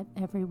means that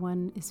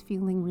everyone is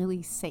feeling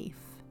really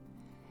safe,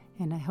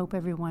 and I hope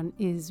everyone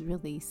is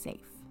really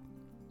safe.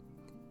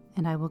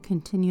 And I will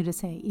continue to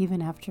say,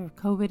 even after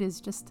COVID is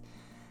just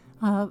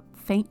a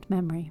faint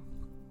memory,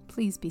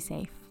 please be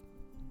safe.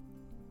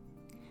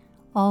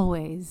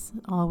 Always,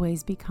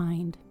 always be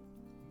kind,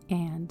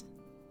 and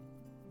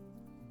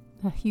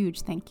a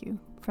huge thank you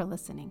for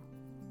listening.